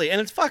 Totally, and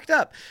it's fucked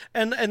up.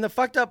 And the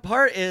fucked up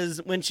part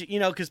is when she,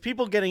 because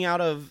people getting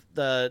out of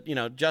the,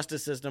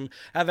 justice system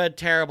have a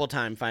terrible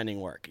time finding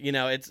work.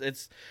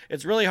 It's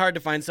really hard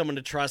to find someone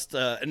to trust,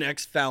 an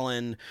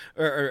ex-felon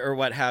or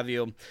what have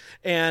you.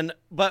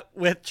 But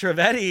with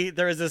Trivedi,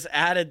 there is this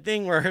added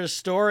thing where her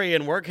story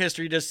and work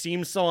history just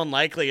seems so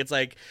unlikely. It's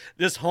like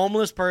this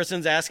homeless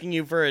person's asking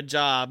you for a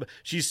job.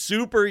 She's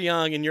super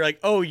young, and you're like,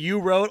 oh, you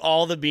wrote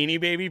all the Beanie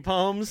Baby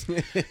poems?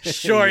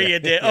 Sure you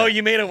did. Oh,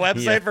 you made a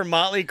website for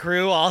Motley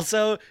Crue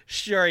also?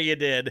 Sure you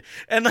did.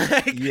 And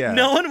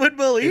no one would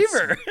believe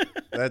her.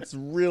 That's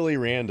really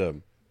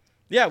random.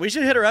 Yeah, we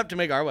should hit her up to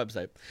make our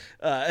website.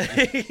 But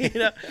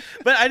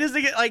I just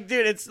think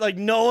dude, it's like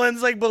no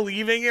one's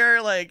believing her.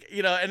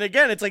 And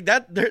again, it's like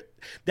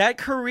that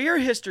career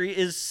history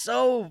is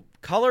so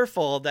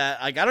colorful that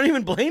I don't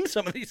even blame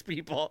some of these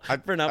people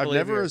for not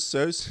believing her.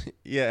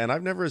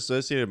 I've never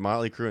associated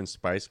Motley Crue and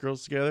Spice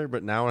Girls together,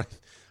 but now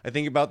I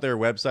think about their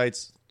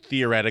websites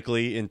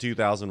theoretically in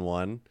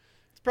 2001.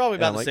 It's probably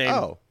about the same.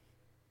 Oh,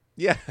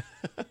 yeah.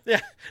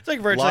 Yeah,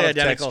 it's virtually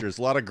identical. Textures,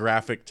 a lot of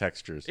graphic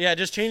textures. Yeah,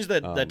 just change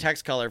the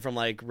text color from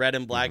red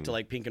and black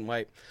to pink and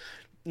white.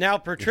 Now,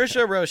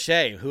 Patricia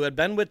Roche, who had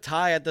been with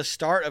Ty at the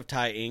start of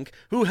Ty Inc.,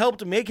 who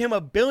helped make him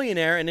a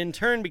billionaire and in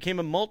turn became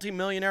a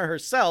multimillionaire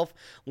herself,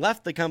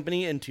 left the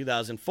company in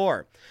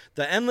 2004.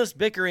 The endless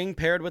bickering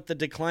paired with the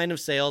decline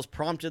of sales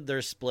prompted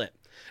their split.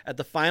 At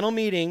the final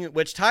meeting,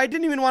 which Ty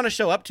didn't even want to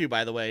show up to,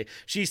 by the way,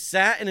 she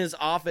sat in his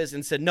office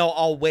and said, no,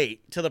 I'll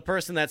wait, to the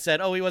person that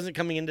said, oh, he wasn't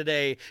coming in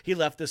today. He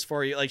left this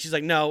for you. She's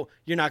like, no,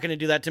 you're not going to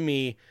do that to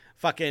me.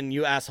 Fucking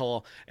you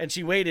asshole. And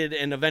she waited,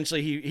 and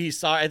eventually he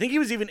saw, I think he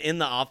was even in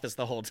the office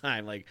the whole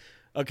time.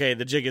 Okay,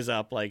 the jig is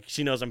up.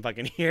 She knows I'm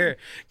fucking here,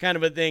 kind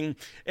of a thing.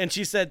 And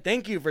she said,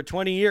 thank you for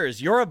 20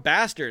 years. You're a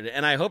bastard,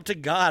 and I hope to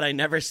God I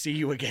never see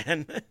you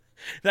again.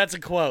 That's a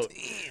quote.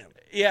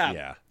 Damn.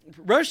 Yeah.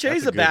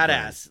 Roche's a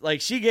badass.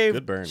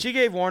 Burn. She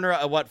gave Warner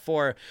a what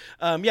for.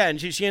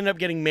 And she ended up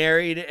getting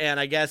married, and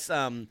I guess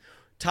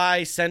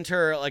Ty sent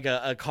her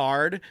a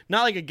card,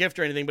 not a gift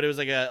or anything, but it was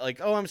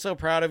oh, I'm so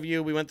proud of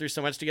you. We went through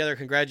so much together.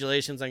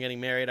 Congratulations on getting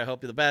married. I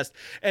hope you're the best.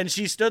 And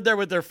she stood there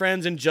with her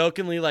friends and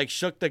jokingly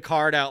shook the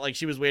card out like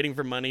she was waiting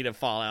for money to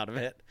fall out of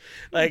it.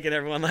 And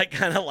everyone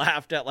kind of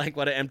laughed at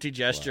what an empty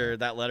gesture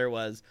that letter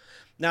was.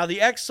 Now,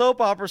 the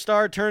ex-soap opera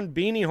star turned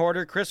beanie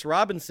hoarder Chris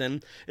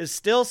Robinson is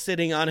still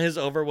sitting on his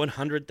over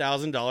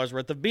 $100,000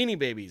 worth of Beanie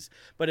Babies,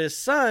 but his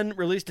son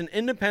released an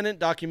independent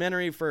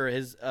documentary for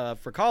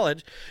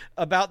college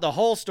about the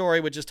whole story,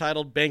 which is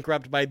titled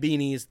 "Bankrupt by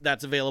Beanies."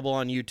 That's available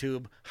on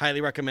YouTube.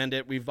 Highly recommend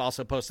it. We've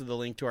also posted the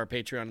link to our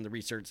Patreon in the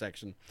research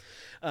section.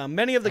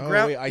 Many of the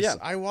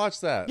I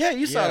watched that. Yeah,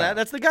 you saw that.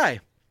 That's the guy.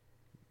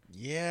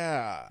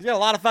 Yeah, he's got a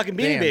lot of fucking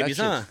Beanie Babies,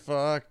 that shit's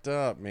fucked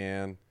up,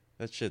 man.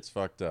 That shit's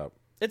fucked up.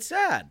 It's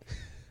sad.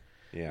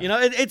 Yeah.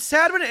 It's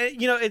sad when,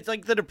 it's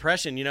like the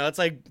depression, it's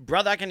like,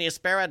 brother, can you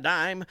spare a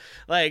dime?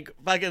 But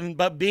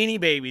Beanie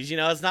Babies,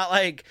 it's not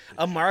like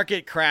a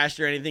market crash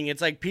or anything.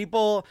 It's like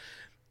people,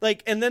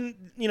 and then,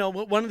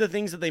 one of the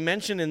things that they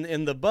mention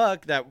in the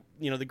book that,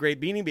 the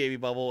Great Beanie Baby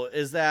Bubble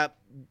is that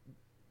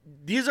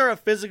these are a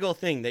physical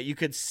thing that you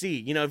could see.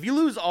 If you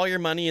lose all your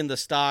money in the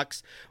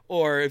stocks,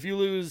 or if you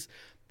lose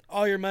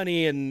all your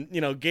money in,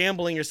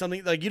 gambling or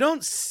something, you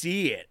don't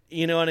see it.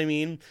 You know what I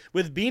mean?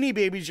 With Beanie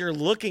Babies, you're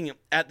looking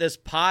at this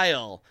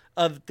pile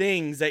of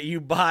things that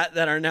you bought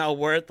that are now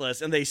worthless,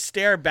 and they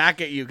stare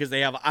back at you because they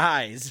have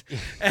eyes,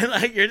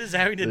 and you're just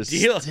having to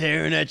deal.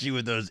 Staring at you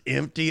with those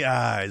empty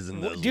eyes.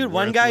 And those dude,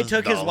 one guy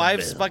took his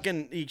wife's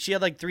she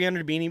had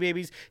 300 Beanie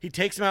Babies. He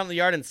takes them out in the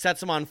yard and sets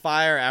them on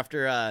fire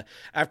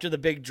after the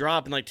big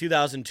drop in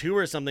 2002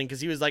 or something, because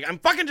he was like, I'm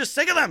fucking just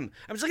sick of them.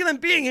 I'm sick of them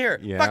being here.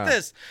 Yeah. Fuck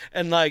this.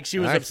 And she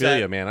was upset. I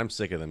feel you, man. I'm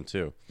sick of them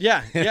too.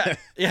 Yeah.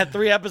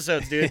 3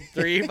 episodes, dude.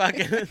 3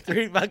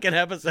 fucking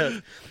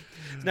episodes.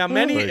 Now,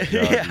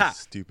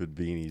 stupid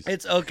beanies.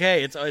 It's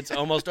okay. It's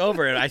almost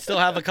over, and I still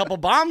have a couple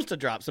bombs to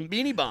drop, some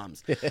beanie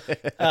bombs.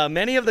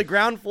 Many of the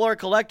ground floor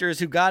collectors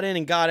who got in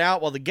and got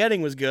out while the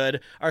getting was good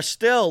are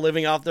still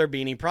living off their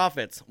beanie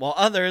profits, while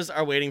others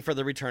are waiting for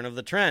the return of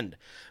the trend.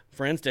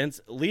 For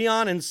instance,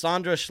 Leon and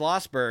Sandra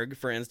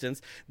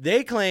Schlossberg,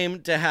 they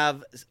claim to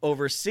have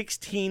over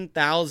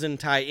 16,000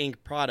 Ty Inc.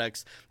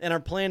 products and are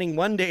planning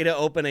one day to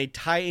open a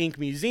Ty Inc.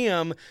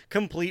 museum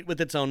complete with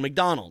its own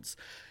McDonald's.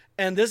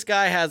 And this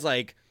guy has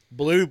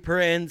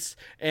blueprints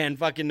and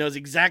fucking knows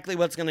exactly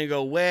what's going to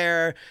go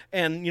where.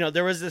 And,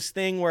 there was this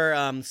thing where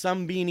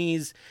some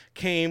beanies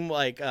came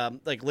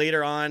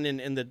later on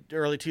in the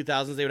early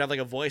 2000s, they would have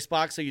a voice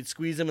box. So you'd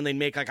squeeze them and they'd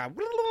make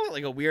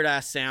a weird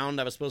ass sound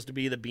that was supposed to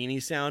be the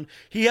beanie sound.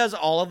 He has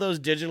all of those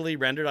digitally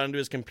rendered onto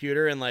his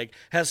computer and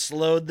has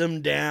slowed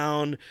them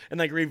down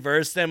and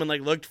reversed them and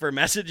looked for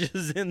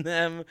messages in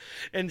them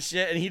and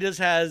shit. And he just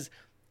has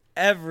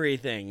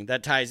everything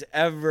that Ty's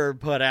ever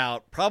put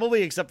out,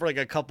 probably except for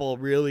a couple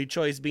really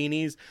choice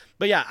beanies.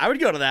 But yeah, I would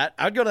go to that.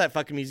 I would go to that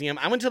fucking museum.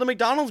 I went to the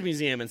McDonald's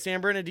museum in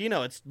San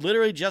Bernardino. It's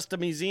literally just a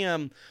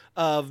museum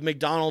of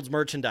McDonald's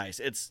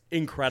merchandise. It's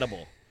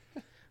incredible.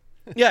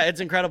 Yeah, it's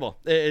incredible.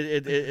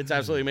 It's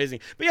absolutely amazing.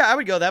 But yeah, I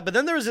would go that. But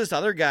then there was this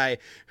other guy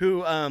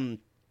who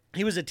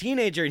he was a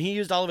teenager and he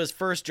used all of his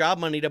first job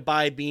money to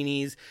buy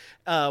beanies,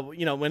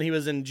 when he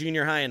was in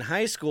junior high and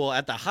high school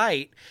at the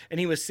height, and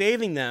he was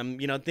saving them,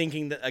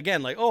 thinking that,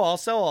 again, like, oh, I'll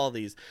sell all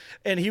these.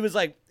 And he was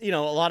like, a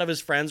lot of his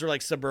friends were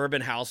like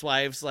suburban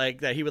housewives, like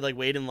that he would like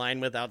wait in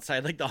line with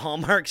outside like the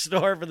Hallmark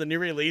store for the new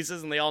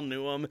releases, and they all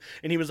knew him.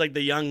 And he was like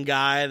the young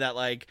guy that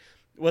like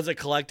was a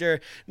collector.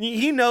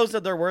 He knows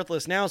that they're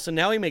worthless now, so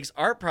now he makes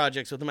art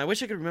projects with them. I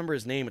wish I could remember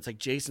his name. It's like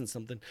Jason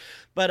something.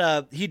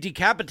 But he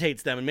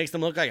decapitates them and makes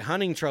them look like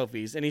hunting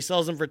trophies, and he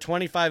sells them for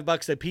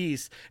 $25 a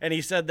piece. And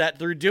he said that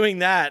through doing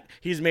that,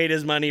 he's made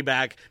his money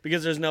back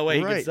because there's no way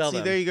he could sell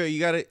them. There you go.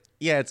 You got to,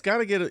 it's got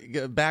to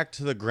get back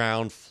to the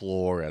ground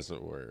floor, as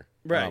it were.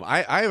 Right.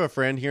 I have a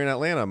friend here in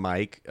Atlanta,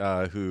 Mike,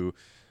 who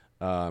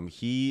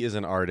he is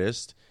an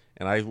artist.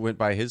 And I went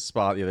by his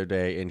spot the other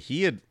day, and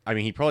he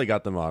probably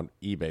got them on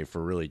eBay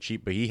for really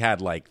cheap, but he had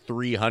like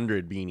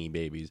 300 Beanie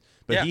Babies.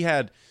 But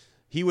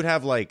he would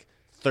have like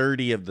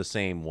 30 of the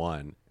same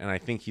one, and I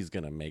think he's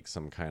going to make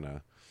some kind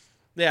of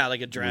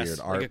like a dress,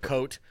 like a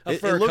coat, a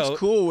fur coat. It looks coat.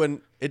 cool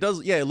when it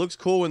does. Yeah, it looks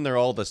cool when they're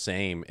all the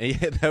same. And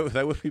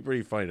that would be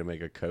pretty funny to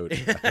make a coat.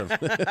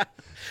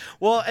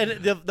 Well,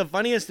 and the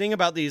funniest thing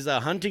about these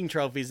hunting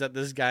trophies that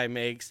this guy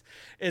makes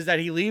is that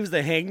he leaves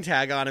the hang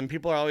tag on, and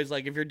people are always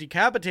like, if you're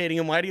decapitating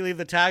them, why do you leave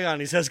the tag on?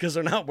 He says, because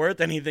they're not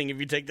worth anything if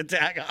you take the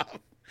tag off.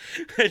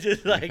 It's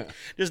just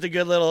just a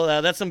good little,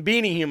 that's some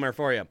beanie humor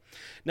for you.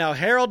 Now,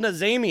 Harold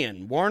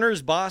Nazamian,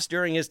 Warner's boss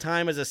during his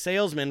time as a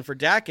salesman for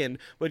Dakin,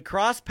 would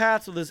cross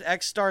paths with his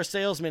ex-star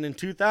salesman in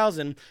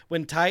 2000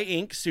 when Ty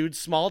Inc. sued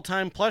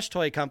small-time plush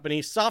toy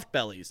company Soft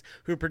Bellies,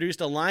 who produced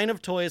a line of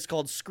toys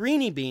called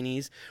Screeny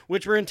Beanies,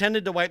 which were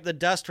intended to wipe the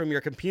dust from your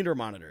computer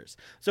monitors.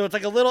 So it's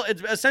like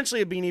it's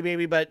essentially a Beanie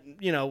Baby, but,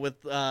 with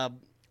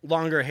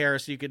longer hair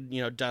so you could,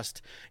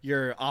 dust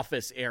your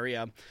office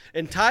area.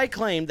 And Ty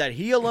claimed that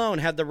he alone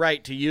had the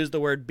right to use the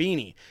word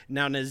beanie.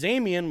 Now,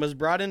 Nazamian was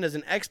brought in as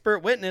an expert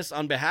witness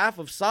on behalf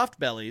of Soft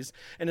Bellies,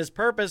 and his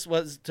purpose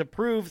was to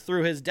prove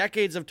through his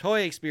decades of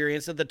toy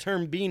experience that the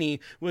term beanie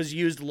was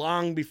used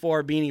long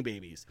before Beanie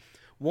Babies.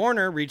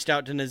 Warner reached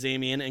out to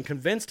Nazamian and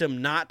convinced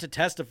him not to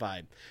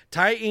testify.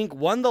 Ty Inc.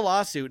 won the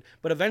lawsuit,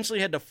 but eventually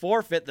had to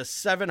forfeit the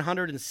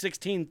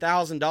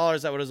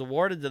 $716,000 that was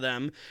awarded to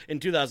them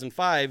in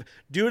 2005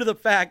 due to the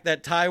fact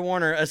that Ty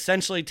Warner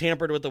essentially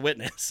tampered with the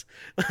witness.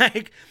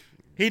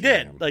 He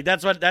did. Damn.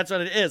 That's what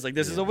it is.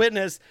 This is a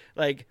witness,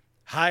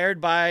 hired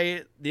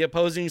by the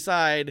opposing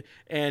side,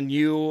 and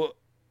he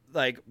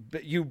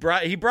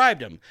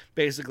bribed him,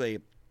 basically.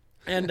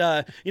 And,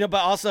 but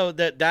also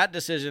that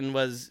decision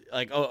was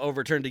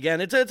overturned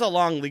again. It's a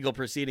long legal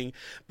proceeding,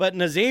 but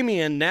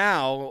Nazamian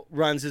now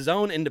runs his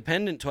own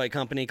independent toy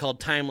company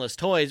called Timeless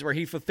Toys, where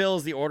he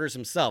fulfills the orders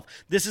himself.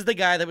 This is the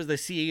guy that was the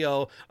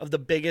CEO of the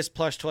biggest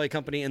plush toy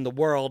company in the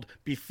world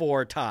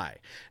before Ty.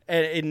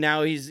 And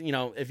now he's,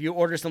 if you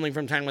order something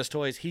from Timeless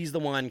Toys, he's the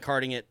one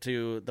carting it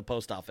to the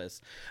post office.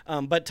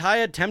 But Ty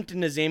had tempted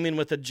Nazamian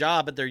with a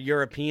job at their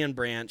European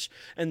branch,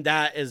 and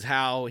that is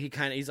how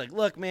he's like,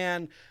 look,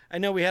 man, I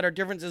know we had our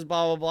differences,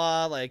 blah,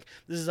 blah, blah.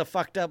 This is a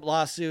fucked up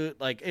lawsuit.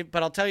 But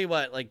I'll tell you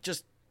what,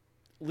 just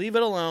leave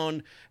it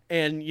alone.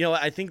 And,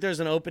 I think there's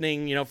an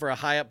opening, for a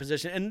high up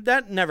position. And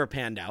that never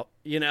panned out,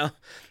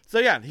 So,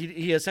 yeah,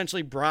 he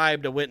essentially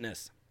bribed a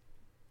witness.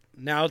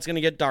 Now it's going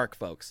to get dark,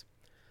 folks.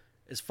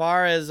 As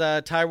far as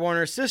Ty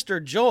Warner's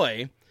sister,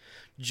 Joy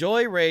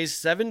raised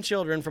 7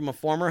 children from a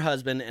former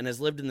husband and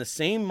has lived in the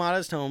same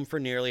modest home for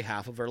nearly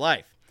half of her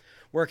life.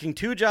 Working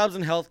 2 jobs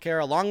in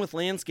healthcare along with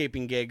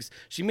landscaping gigs,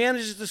 she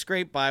manages to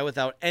scrape by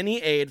without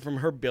any aid from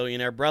her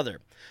billionaire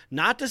brother.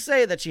 Not to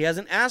say that she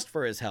hasn't asked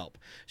for his help.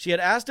 She had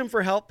asked him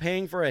for help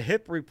paying for a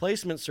hip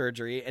replacement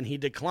surgery, and he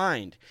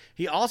declined.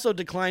 He also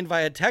declined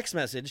via text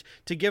message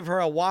to give her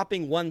a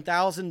whopping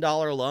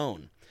 $1,000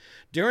 loan.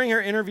 During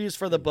her interviews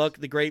for the book,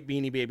 The Great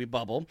Beanie Baby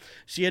Bubble,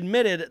 she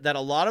admitted that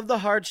a lot of the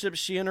hardships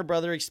she and her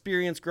brother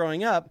experienced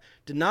growing up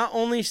did not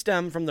only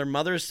stem from their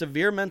mother's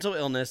severe mental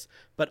illness,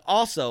 but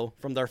also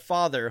from their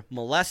father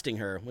molesting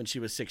her when she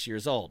was 6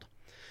 years old.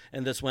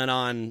 And this went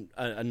on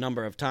a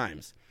number of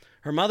times.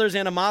 Her mother's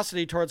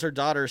animosity towards her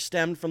daughter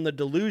stemmed from the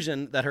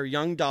delusion that her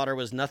young daughter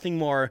was nothing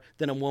more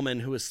than a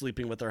woman who was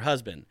sleeping with her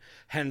husband.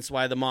 Hence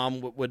why the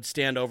mom would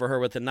stand over her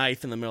with a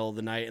knife in the middle of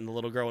the night, and the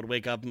little girl would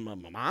wake up and,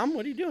 Mom,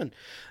 what are you doing?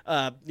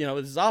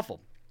 This is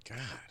awful. God.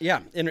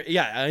 Yeah,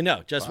 I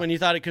know. Just when you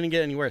thought it couldn't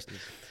get any worse.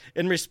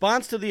 In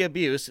response to the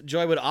abuse,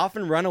 Joy would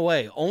often run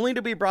away, only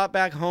to be brought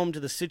back home to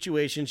the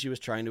situation she was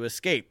trying to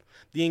escape.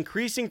 The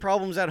increasing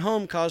problems at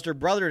home caused her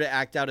brother to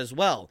act out as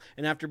well,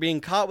 and after being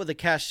caught with a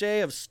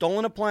cachet of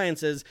stolen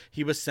appliances,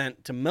 he was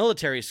sent to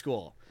military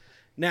school.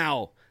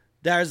 Now,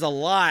 there's a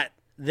lot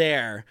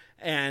there,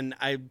 and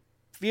I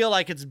feel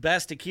like it's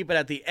best to keep it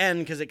at the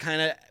end because it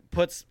kind of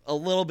puts a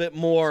little bit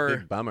more...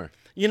 Big bummer.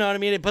 You know what I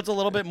mean? It puts a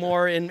little bit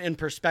more in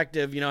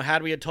perspective.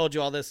 Had we had told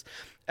you all this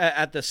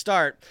at the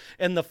start.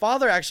 And the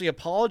father actually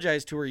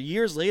apologized to her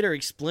years later,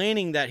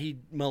 explaining that he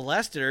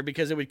molested her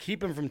because it would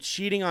keep him from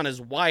cheating on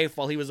his wife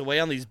while he was away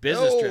on these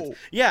business trips.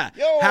 Yeah.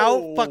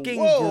 How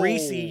fucking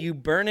greasy, you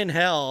burn in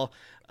hell,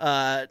 you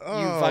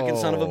fucking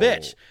son of a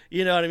bitch.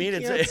 You know what I mean?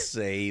 You can't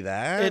say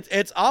that.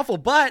 It's awful.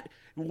 But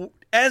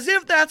as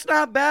if that's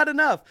not bad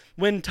enough,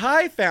 when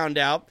Ty found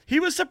out, he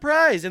was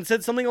surprised and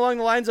said something along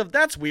the lines of,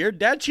 "That's weird.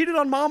 Dad cheated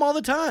on Mom all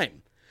the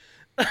time."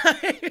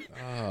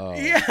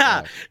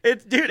 Yeah,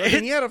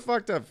 he had a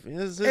fucked up.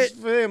 His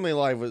family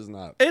life was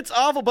not. It's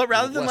awful, but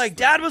rather than like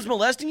Dad was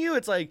molesting you,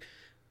 it's like,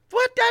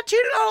 what? Dad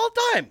cheated on all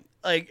the time.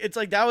 Like, it's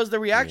like that was the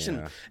reaction.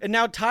 Yeah. And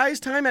now Ty's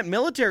time at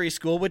military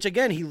school, which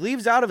again, he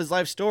leaves out of his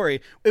life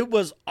story, it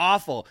was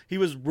awful. He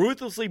was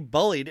ruthlessly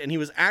bullied, and he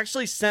was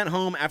actually sent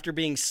home after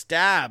being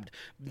stabbed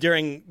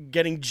during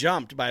getting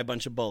jumped by a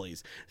bunch of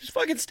bullies. Just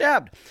fucking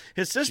stabbed.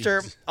 His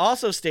sister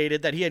also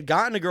stated that he had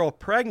gotten a girl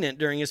pregnant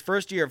during his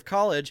first year of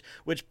college,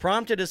 which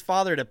prompted his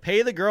father to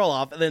pay the girl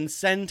off and then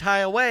send Ty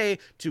away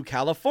to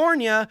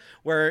California,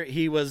 where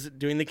he was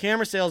doing the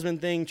camera salesman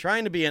thing,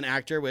 trying to be an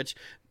actor, which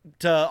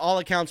to all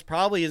accounts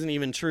probably isn't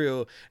even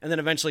true, and then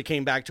eventually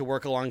came back to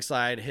work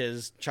alongside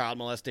his child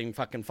molesting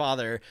fucking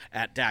father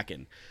at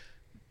Dakin.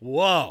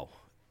 Whoa.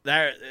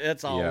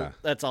 That's a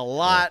lot.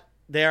 Yeah.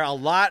 There a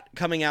lot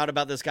coming out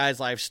about this guy's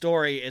life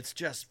story. It's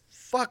just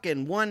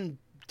fucking one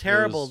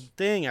terrible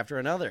thing after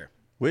another.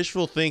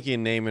 Wishful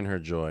thinking, naming her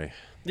Joy.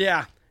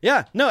 Yeah.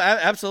 Yeah, no,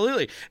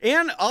 absolutely.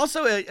 And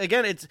also,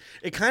 again,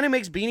 it kind of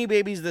makes Beanie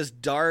Babies this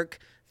dark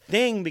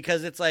thing,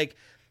 because it's like,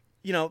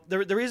 you know,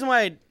 the reason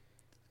why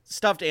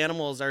stuffed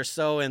animals are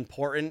so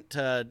important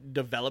to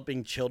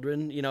developing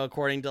children, you know,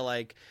 according to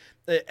like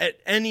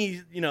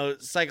any, you know,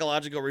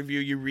 psychological review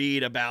you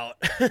read about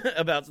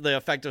about the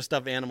effect of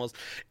stuffed animals.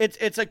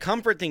 It's a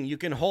comfort thing. You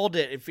can hold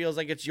it. It feels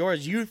like it's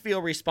yours. You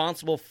feel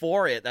responsible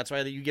for it. That's why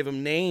you give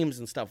them names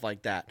and stuff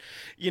like that.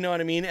 You know what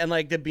I mean? And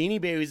like the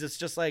Beanie Babies, it's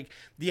just like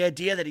the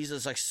idea that he's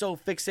just like so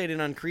fixated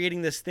on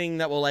creating this thing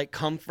that will like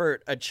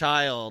comfort a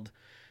child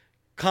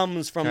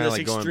comes from kinda this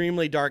like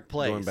extremely dark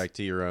place. Going back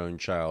to your own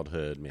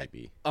childhood,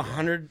 maybe.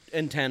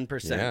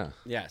 110%. Yeah.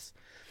 Yes.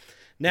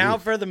 Now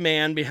for the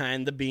man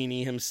behind the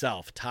beanie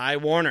himself, Ty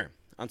Warner.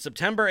 On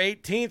September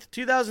 18th,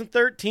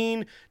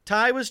 2013,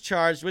 Ty was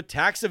charged with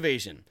tax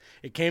evasion.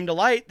 It came to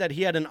light that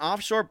he had an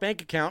offshore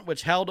bank account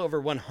which held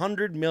over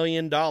 $100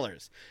 million.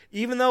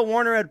 Even though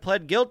Warner had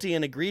pled guilty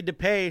and agreed to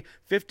pay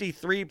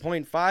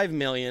 $53.5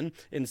 million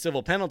in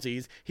civil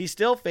penalties, he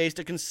still faced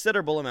a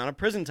considerable amount of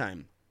prison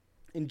time.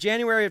 In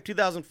January of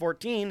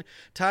 2014,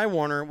 Ty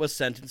Warner was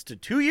sentenced to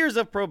 2 years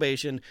of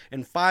probation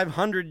and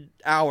 500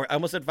 hours. I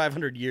almost said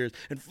 500 years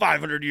and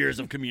 500 years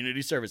of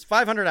community service.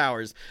 500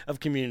 hours of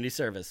community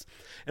service.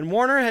 And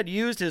Warner had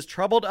used his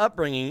troubled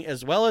upbringing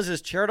as well as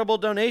his charitable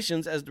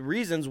donations as the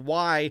reasons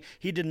why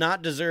he did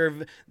not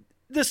deserve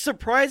this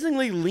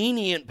surprisingly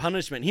lenient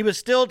punishment. He was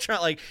still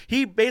trying, like,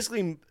 he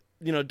basically,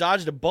 you know,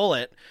 dodged a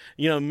bullet,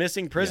 you know,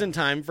 missing prison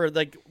time for,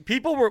 like,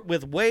 people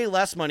with way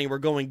less money were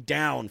going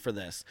down for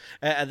this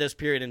at this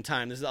period in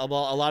time. This is a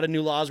lot of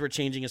new laws were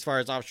changing as far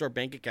as offshore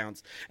bank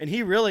accounts, and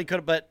he really could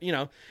have, but, you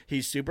know,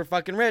 he's super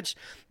fucking rich.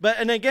 But,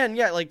 and again,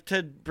 yeah, like,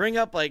 to bring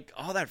up, like,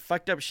 all that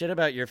fucked up shit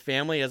about your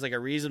family as, like, a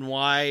reason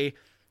why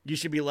you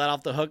should be let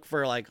off the hook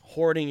for, like,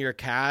 hoarding your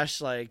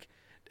cash, like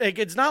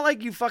it's not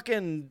like you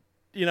fucking,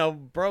 you know,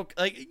 broke,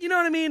 like, you know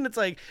what I mean? It's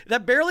like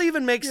that barely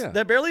even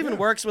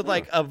works with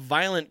like a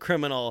violent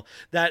criminal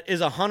that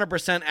is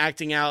 100%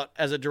 acting out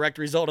as a direct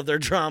result of their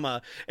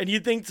drama. And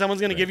you think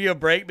someone's going to give you a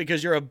break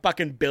because you're a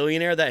fucking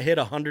billionaire that hit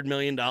 $100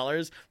 million?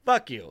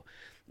 Fuck you.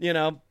 You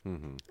know,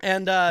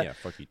 and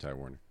fuck you, Ty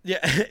Warner.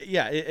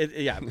 Yeah,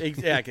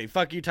 exactly.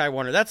 Fuck you, Ty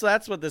Warner. That's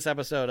what this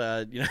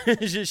episode, you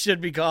know, should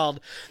be called.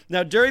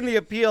 Now, during the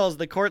appeals,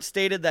 the court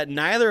stated that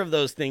neither of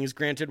those things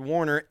granted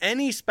Warner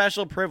any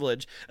special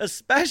privilege,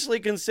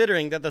 especially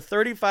considering that the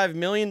 $35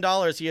 million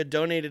he had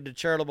donated to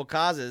charitable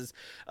causes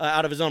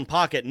out of his own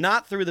pocket,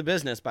 not through the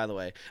business, by the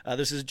way.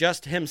 This is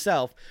just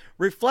himself,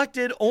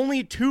 reflected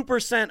only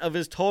 2% of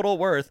his total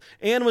worth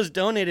and was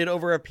donated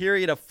over a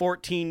period of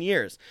 14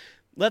 years.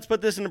 Let's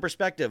put this into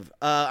perspective.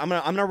 I'm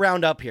gonna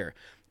round up here,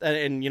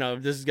 and you know,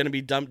 this is gonna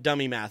be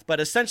dummy math. But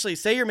essentially,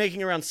 say you're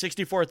making around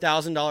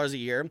 $64,000 a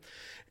year.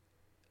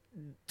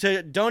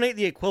 To donate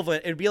the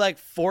equivalent, it'd be like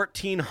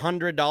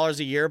 $1,400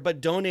 a year,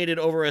 but donated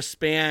over a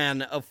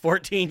span of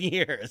 14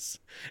 years.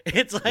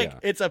 It's like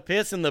it's a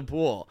piss in the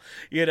pool,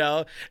 you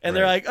know. And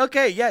they're like,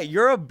 okay, yeah,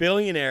 you're a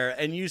billionaire,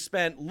 and you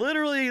spent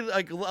literally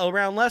like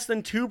around less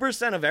than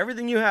 2% of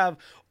everything you have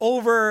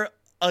over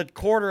a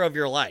quarter of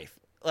your life.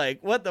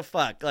 Like, what the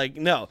fuck? Like,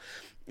 no.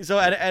 So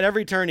at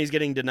every turn, he's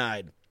getting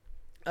denied.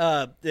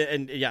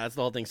 And yeah, that's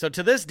the whole thing. So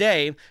to this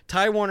day,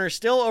 Ty Warner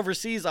still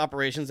oversees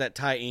operations at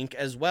Ty Inc.,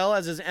 as well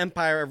as his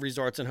empire of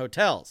resorts and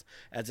hotels.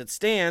 As it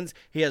stands,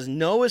 he has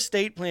no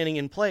estate planning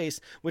in place,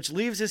 which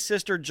leaves his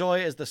sister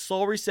Joy as the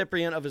sole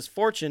recipient of his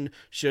fortune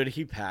should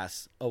he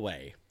pass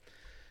away.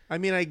 I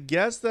mean, I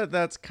guess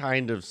that's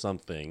kind of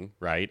something,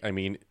 right? I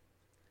mean,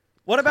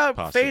 What about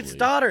Possibly. Faith's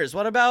daughters?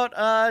 What about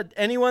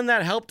anyone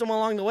that helped him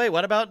along the way?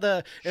 What about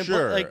the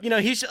Sure. like, you know,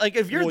 he's like,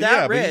 if you're Well, that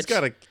yeah, but rich, he's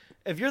gotta,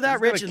 if you're that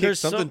he's rich gotta and kick there's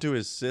something to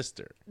his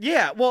sister.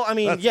 yeah, well, I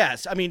mean, That's-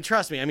 yes, I mean,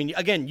 trust me. I mean,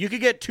 again, you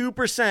could get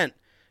 2%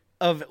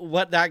 of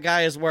what that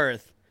guy is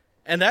worth,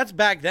 and that's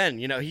back then.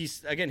 You know,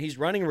 he's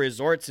running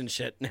resorts and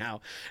shit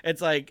now.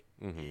 It's like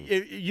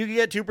you could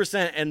get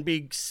 2% and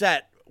be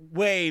set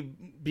way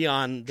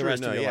beyond the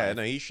rest of your life.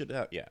 No, he should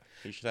have. Yeah,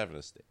 he should have an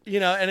estate. You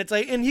know, and it's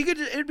like, and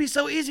it'd be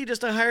so easy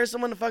just to hire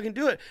someone to fucking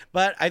do it.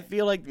 But I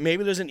feel like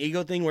maybe there's an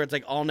ego thing where it's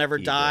like, I'll never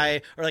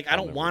die, or like, I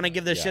don't want to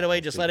give this shit away.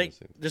 Just let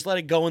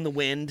it go in the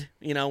wind,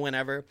 you know,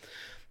 whenever.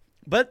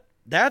 But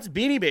that's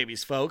Beanie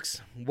Babies,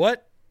 folks.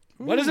 What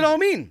does it all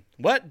mean?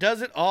 What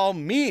does it all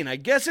mean? I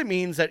guess it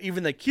means that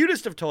even the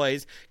cutest of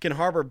toys can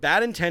harbor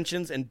bad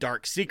intentions and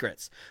dark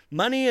secrets.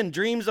 Money and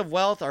dreams of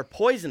wealth are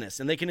poisonous,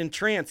 and they can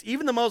entrance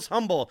even the most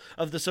humble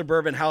of the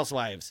suburban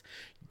housewives.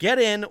 Get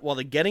in while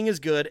the getting is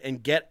good,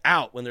 and get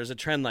out when there's a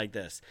trend like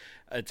this.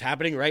 It's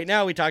happening right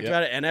now. We talked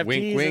about it, NFTs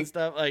Wink, wink. and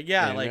stuff. Like,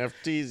 yeah,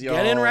 NFTs, y'all.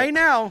 get in right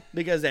now,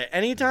 because at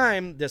any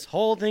time, this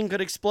whole thing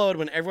could explode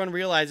when everyone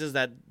realizes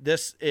that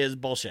this is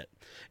bullshit.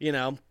 You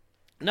know?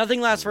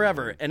 Nothing lasts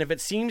forever, and if it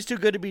seems too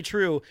good to be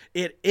true,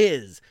 it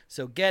is.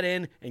 So get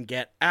in and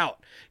get out.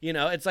 You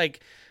know, it's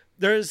like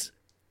there's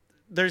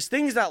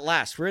things that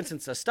last. For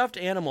instance, a stuffed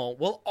animal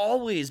will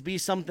always be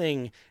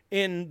something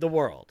in the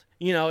world.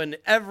 You know, in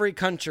every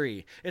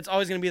country, it's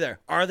always going to be there.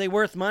 Are they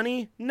worth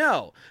money?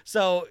 No.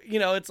 So, you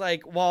know, it's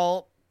like,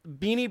 while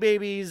Beanie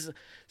Babies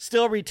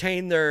still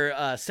retain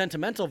their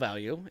sentimental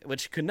value,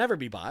 which could never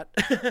be bought,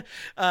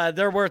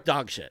 they're worth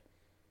dog shit.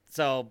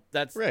 So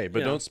that's Right, but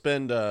you know. don't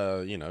spend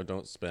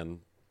don't spend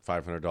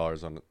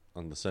 $500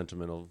 on the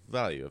sentimental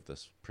value of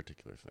this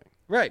particular thing.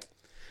 Right.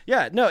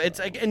 Yeah, no, it's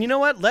like, and you know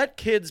what? Let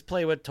kids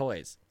play with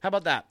toys. How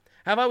about that?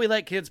 How about we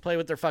let kids play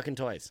with their fucking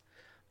toys?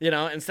 You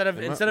know, instead of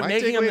My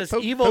making them takeaway, this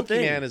evil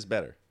thing. Pokemon is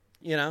better.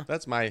 You know,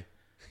 That's my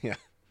yeah.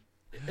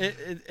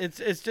 it's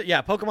just,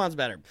 yeah, Pokemon's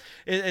better.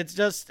 It's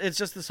just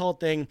this whole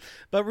thing.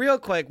 But real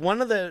quick,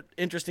 one of the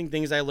interesting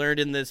things I learned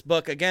in this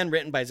book, again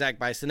written by Zach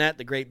Bissonette,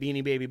 The Great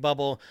Beanie Baby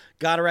Bubble,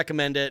 gotta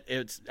recommend it.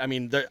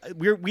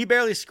 We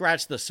barely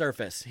scratched the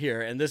surface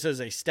here, and this is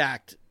a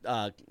stacked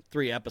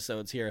 3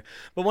 episodes here.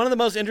 But one of the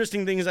most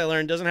interesting things I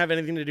learned doesn't have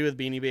anything to do with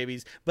Beanie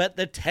Babies, but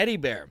the teddy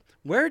bear.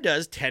 Where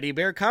does teddy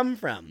bear come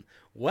from?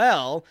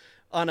 Well,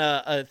 on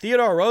a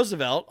Theodore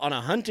Roosevelt on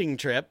a hunting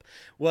trip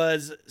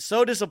was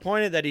so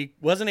disappointed that he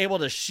wasn't able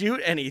to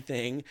shoot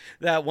anything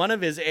that one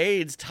of his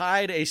aides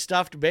tied a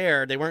stuffed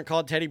bear. They weren't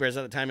called teddy bears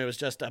at the time. It was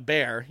just a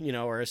bear, you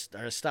know, or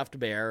a stuffed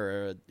bear,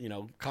 or, you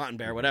know, cotton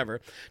bear,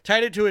 whatever.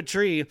 Tied it to a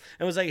tree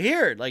and was like,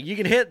 here, like, you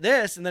can hit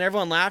this. And then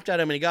everyone laughed at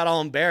him and he got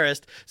all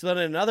embarrassed. So then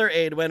another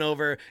aide went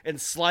over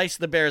and sliced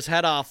the bear's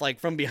head off,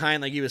 like from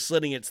behind, like he was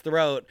slitting its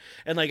throat.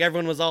 And like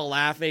everyone was all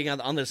laughing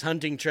on this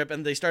hunting trip,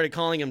 and they started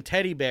calling him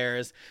teddy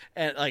bears,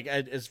 and like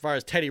as far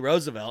as Teddy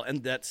Roosevelt,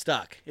 and that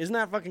stuck. Isn't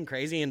that fucking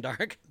crazy and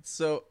dark?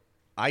 So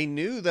I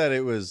knew that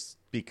it was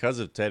because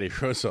of Teddy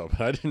Roosevelt,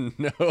 but I didn't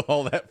know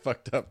all that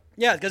fucked up.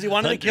 Yeah, because he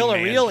wanted to kill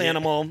a real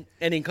animal,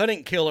 and he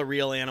couldn't kill a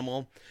real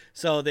animal,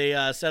 so they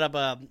set up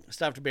a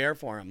stuffed bear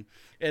for him.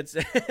 It's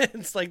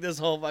it's like this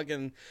whole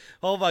fucking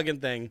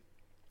thing.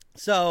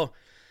 So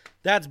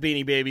that's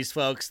Beanie Babies,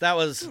 folks. That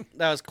was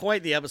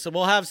quite the episode.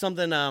 We'll have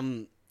something.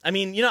 I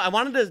mean, you know, I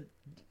wanted to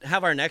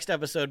have our next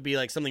episode be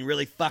like something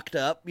really fucked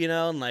up, you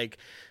know, and like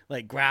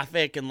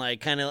graphic and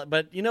like kind of,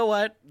 but you know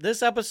what?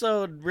 This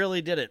episode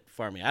really did it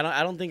for me.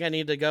 I don't think I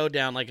need to go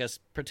down like a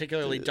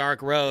particularly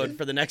dark road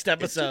for the next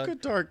episode.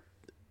 It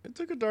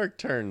took a dark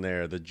turn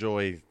there. The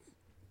Joy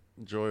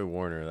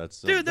Warner.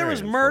 That's dude. There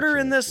was murder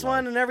in this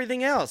one and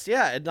everything else.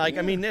 Yeah,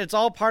 I mean, it's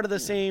all part of the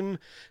same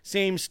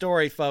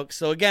story, folks.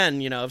 So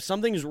again, you know, if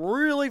something's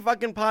really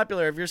fucking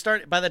popular, if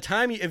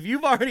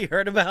you've already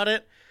heard about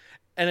it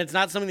and it's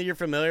not something that you're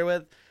familiar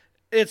with,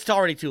 it's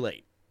already too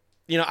late.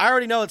 You know, I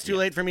already know it's too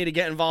late for me to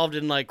get involved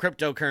in like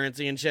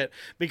cryptocurrency and shit,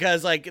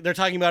 because like they're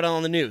talking about it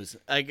on the news.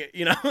 Like,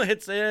 you know,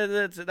 that's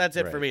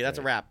it for me. That's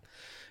a wrap.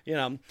 You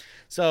know,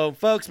 so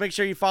folks, make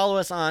sure you follow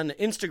us on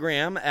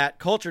Instagram at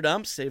Culture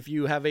Dumps. If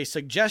you have a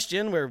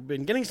suggestion, we've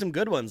been getting some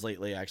good ones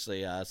lately,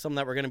 actually, some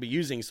that we're going to be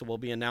using. So we'll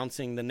be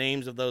announcing the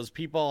names of those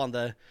people on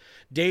the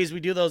days we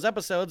do those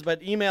episodes.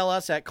 But email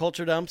us at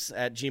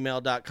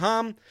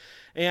culturedumps@gmail.com.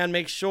 And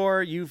make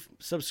sure you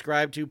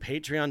subscribe to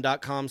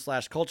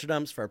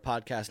patreon.com/culturedumps for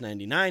podcast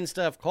 99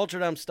 stuff, Culture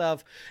Dump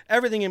stuff,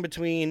 everything in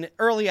between,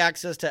 early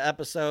access to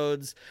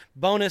episodes,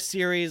 bonus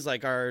series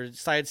like our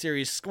side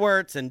series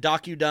Squirts and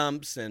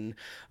Docu-Dumps, and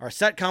our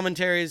set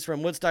commentaries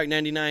from Woodstock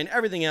 99,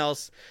 everything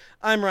else.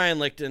 I'm Ryan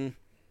Lichten.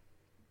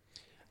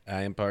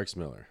 I am Parks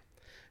Miller.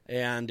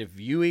 And if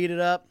you eat it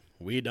up,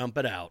 we dump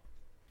it out.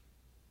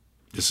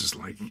 This is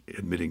like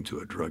admitting to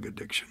a drug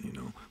addiction, you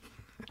know.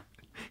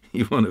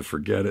 You want to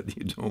forget it.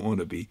 You don't want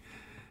to be,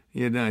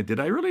 you know, did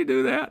I really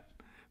do that?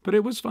 But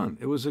it was fun.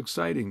 It was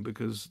exciting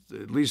because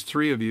at least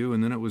 3 of you,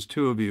 and then it was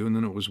 2 of you, and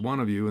then it was 1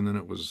 of you, and then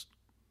it was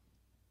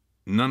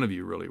none of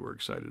you really were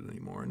excited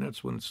anymore. And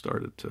that's when it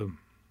started to,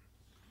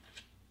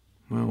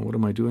 well, what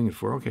am I doing it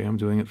for? Okay, I'm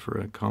doing it for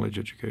a college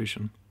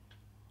education,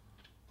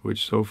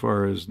 which so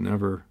far has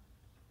never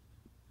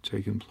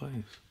taken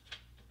place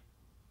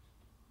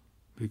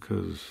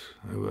because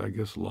I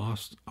guess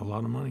lost a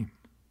lot of money.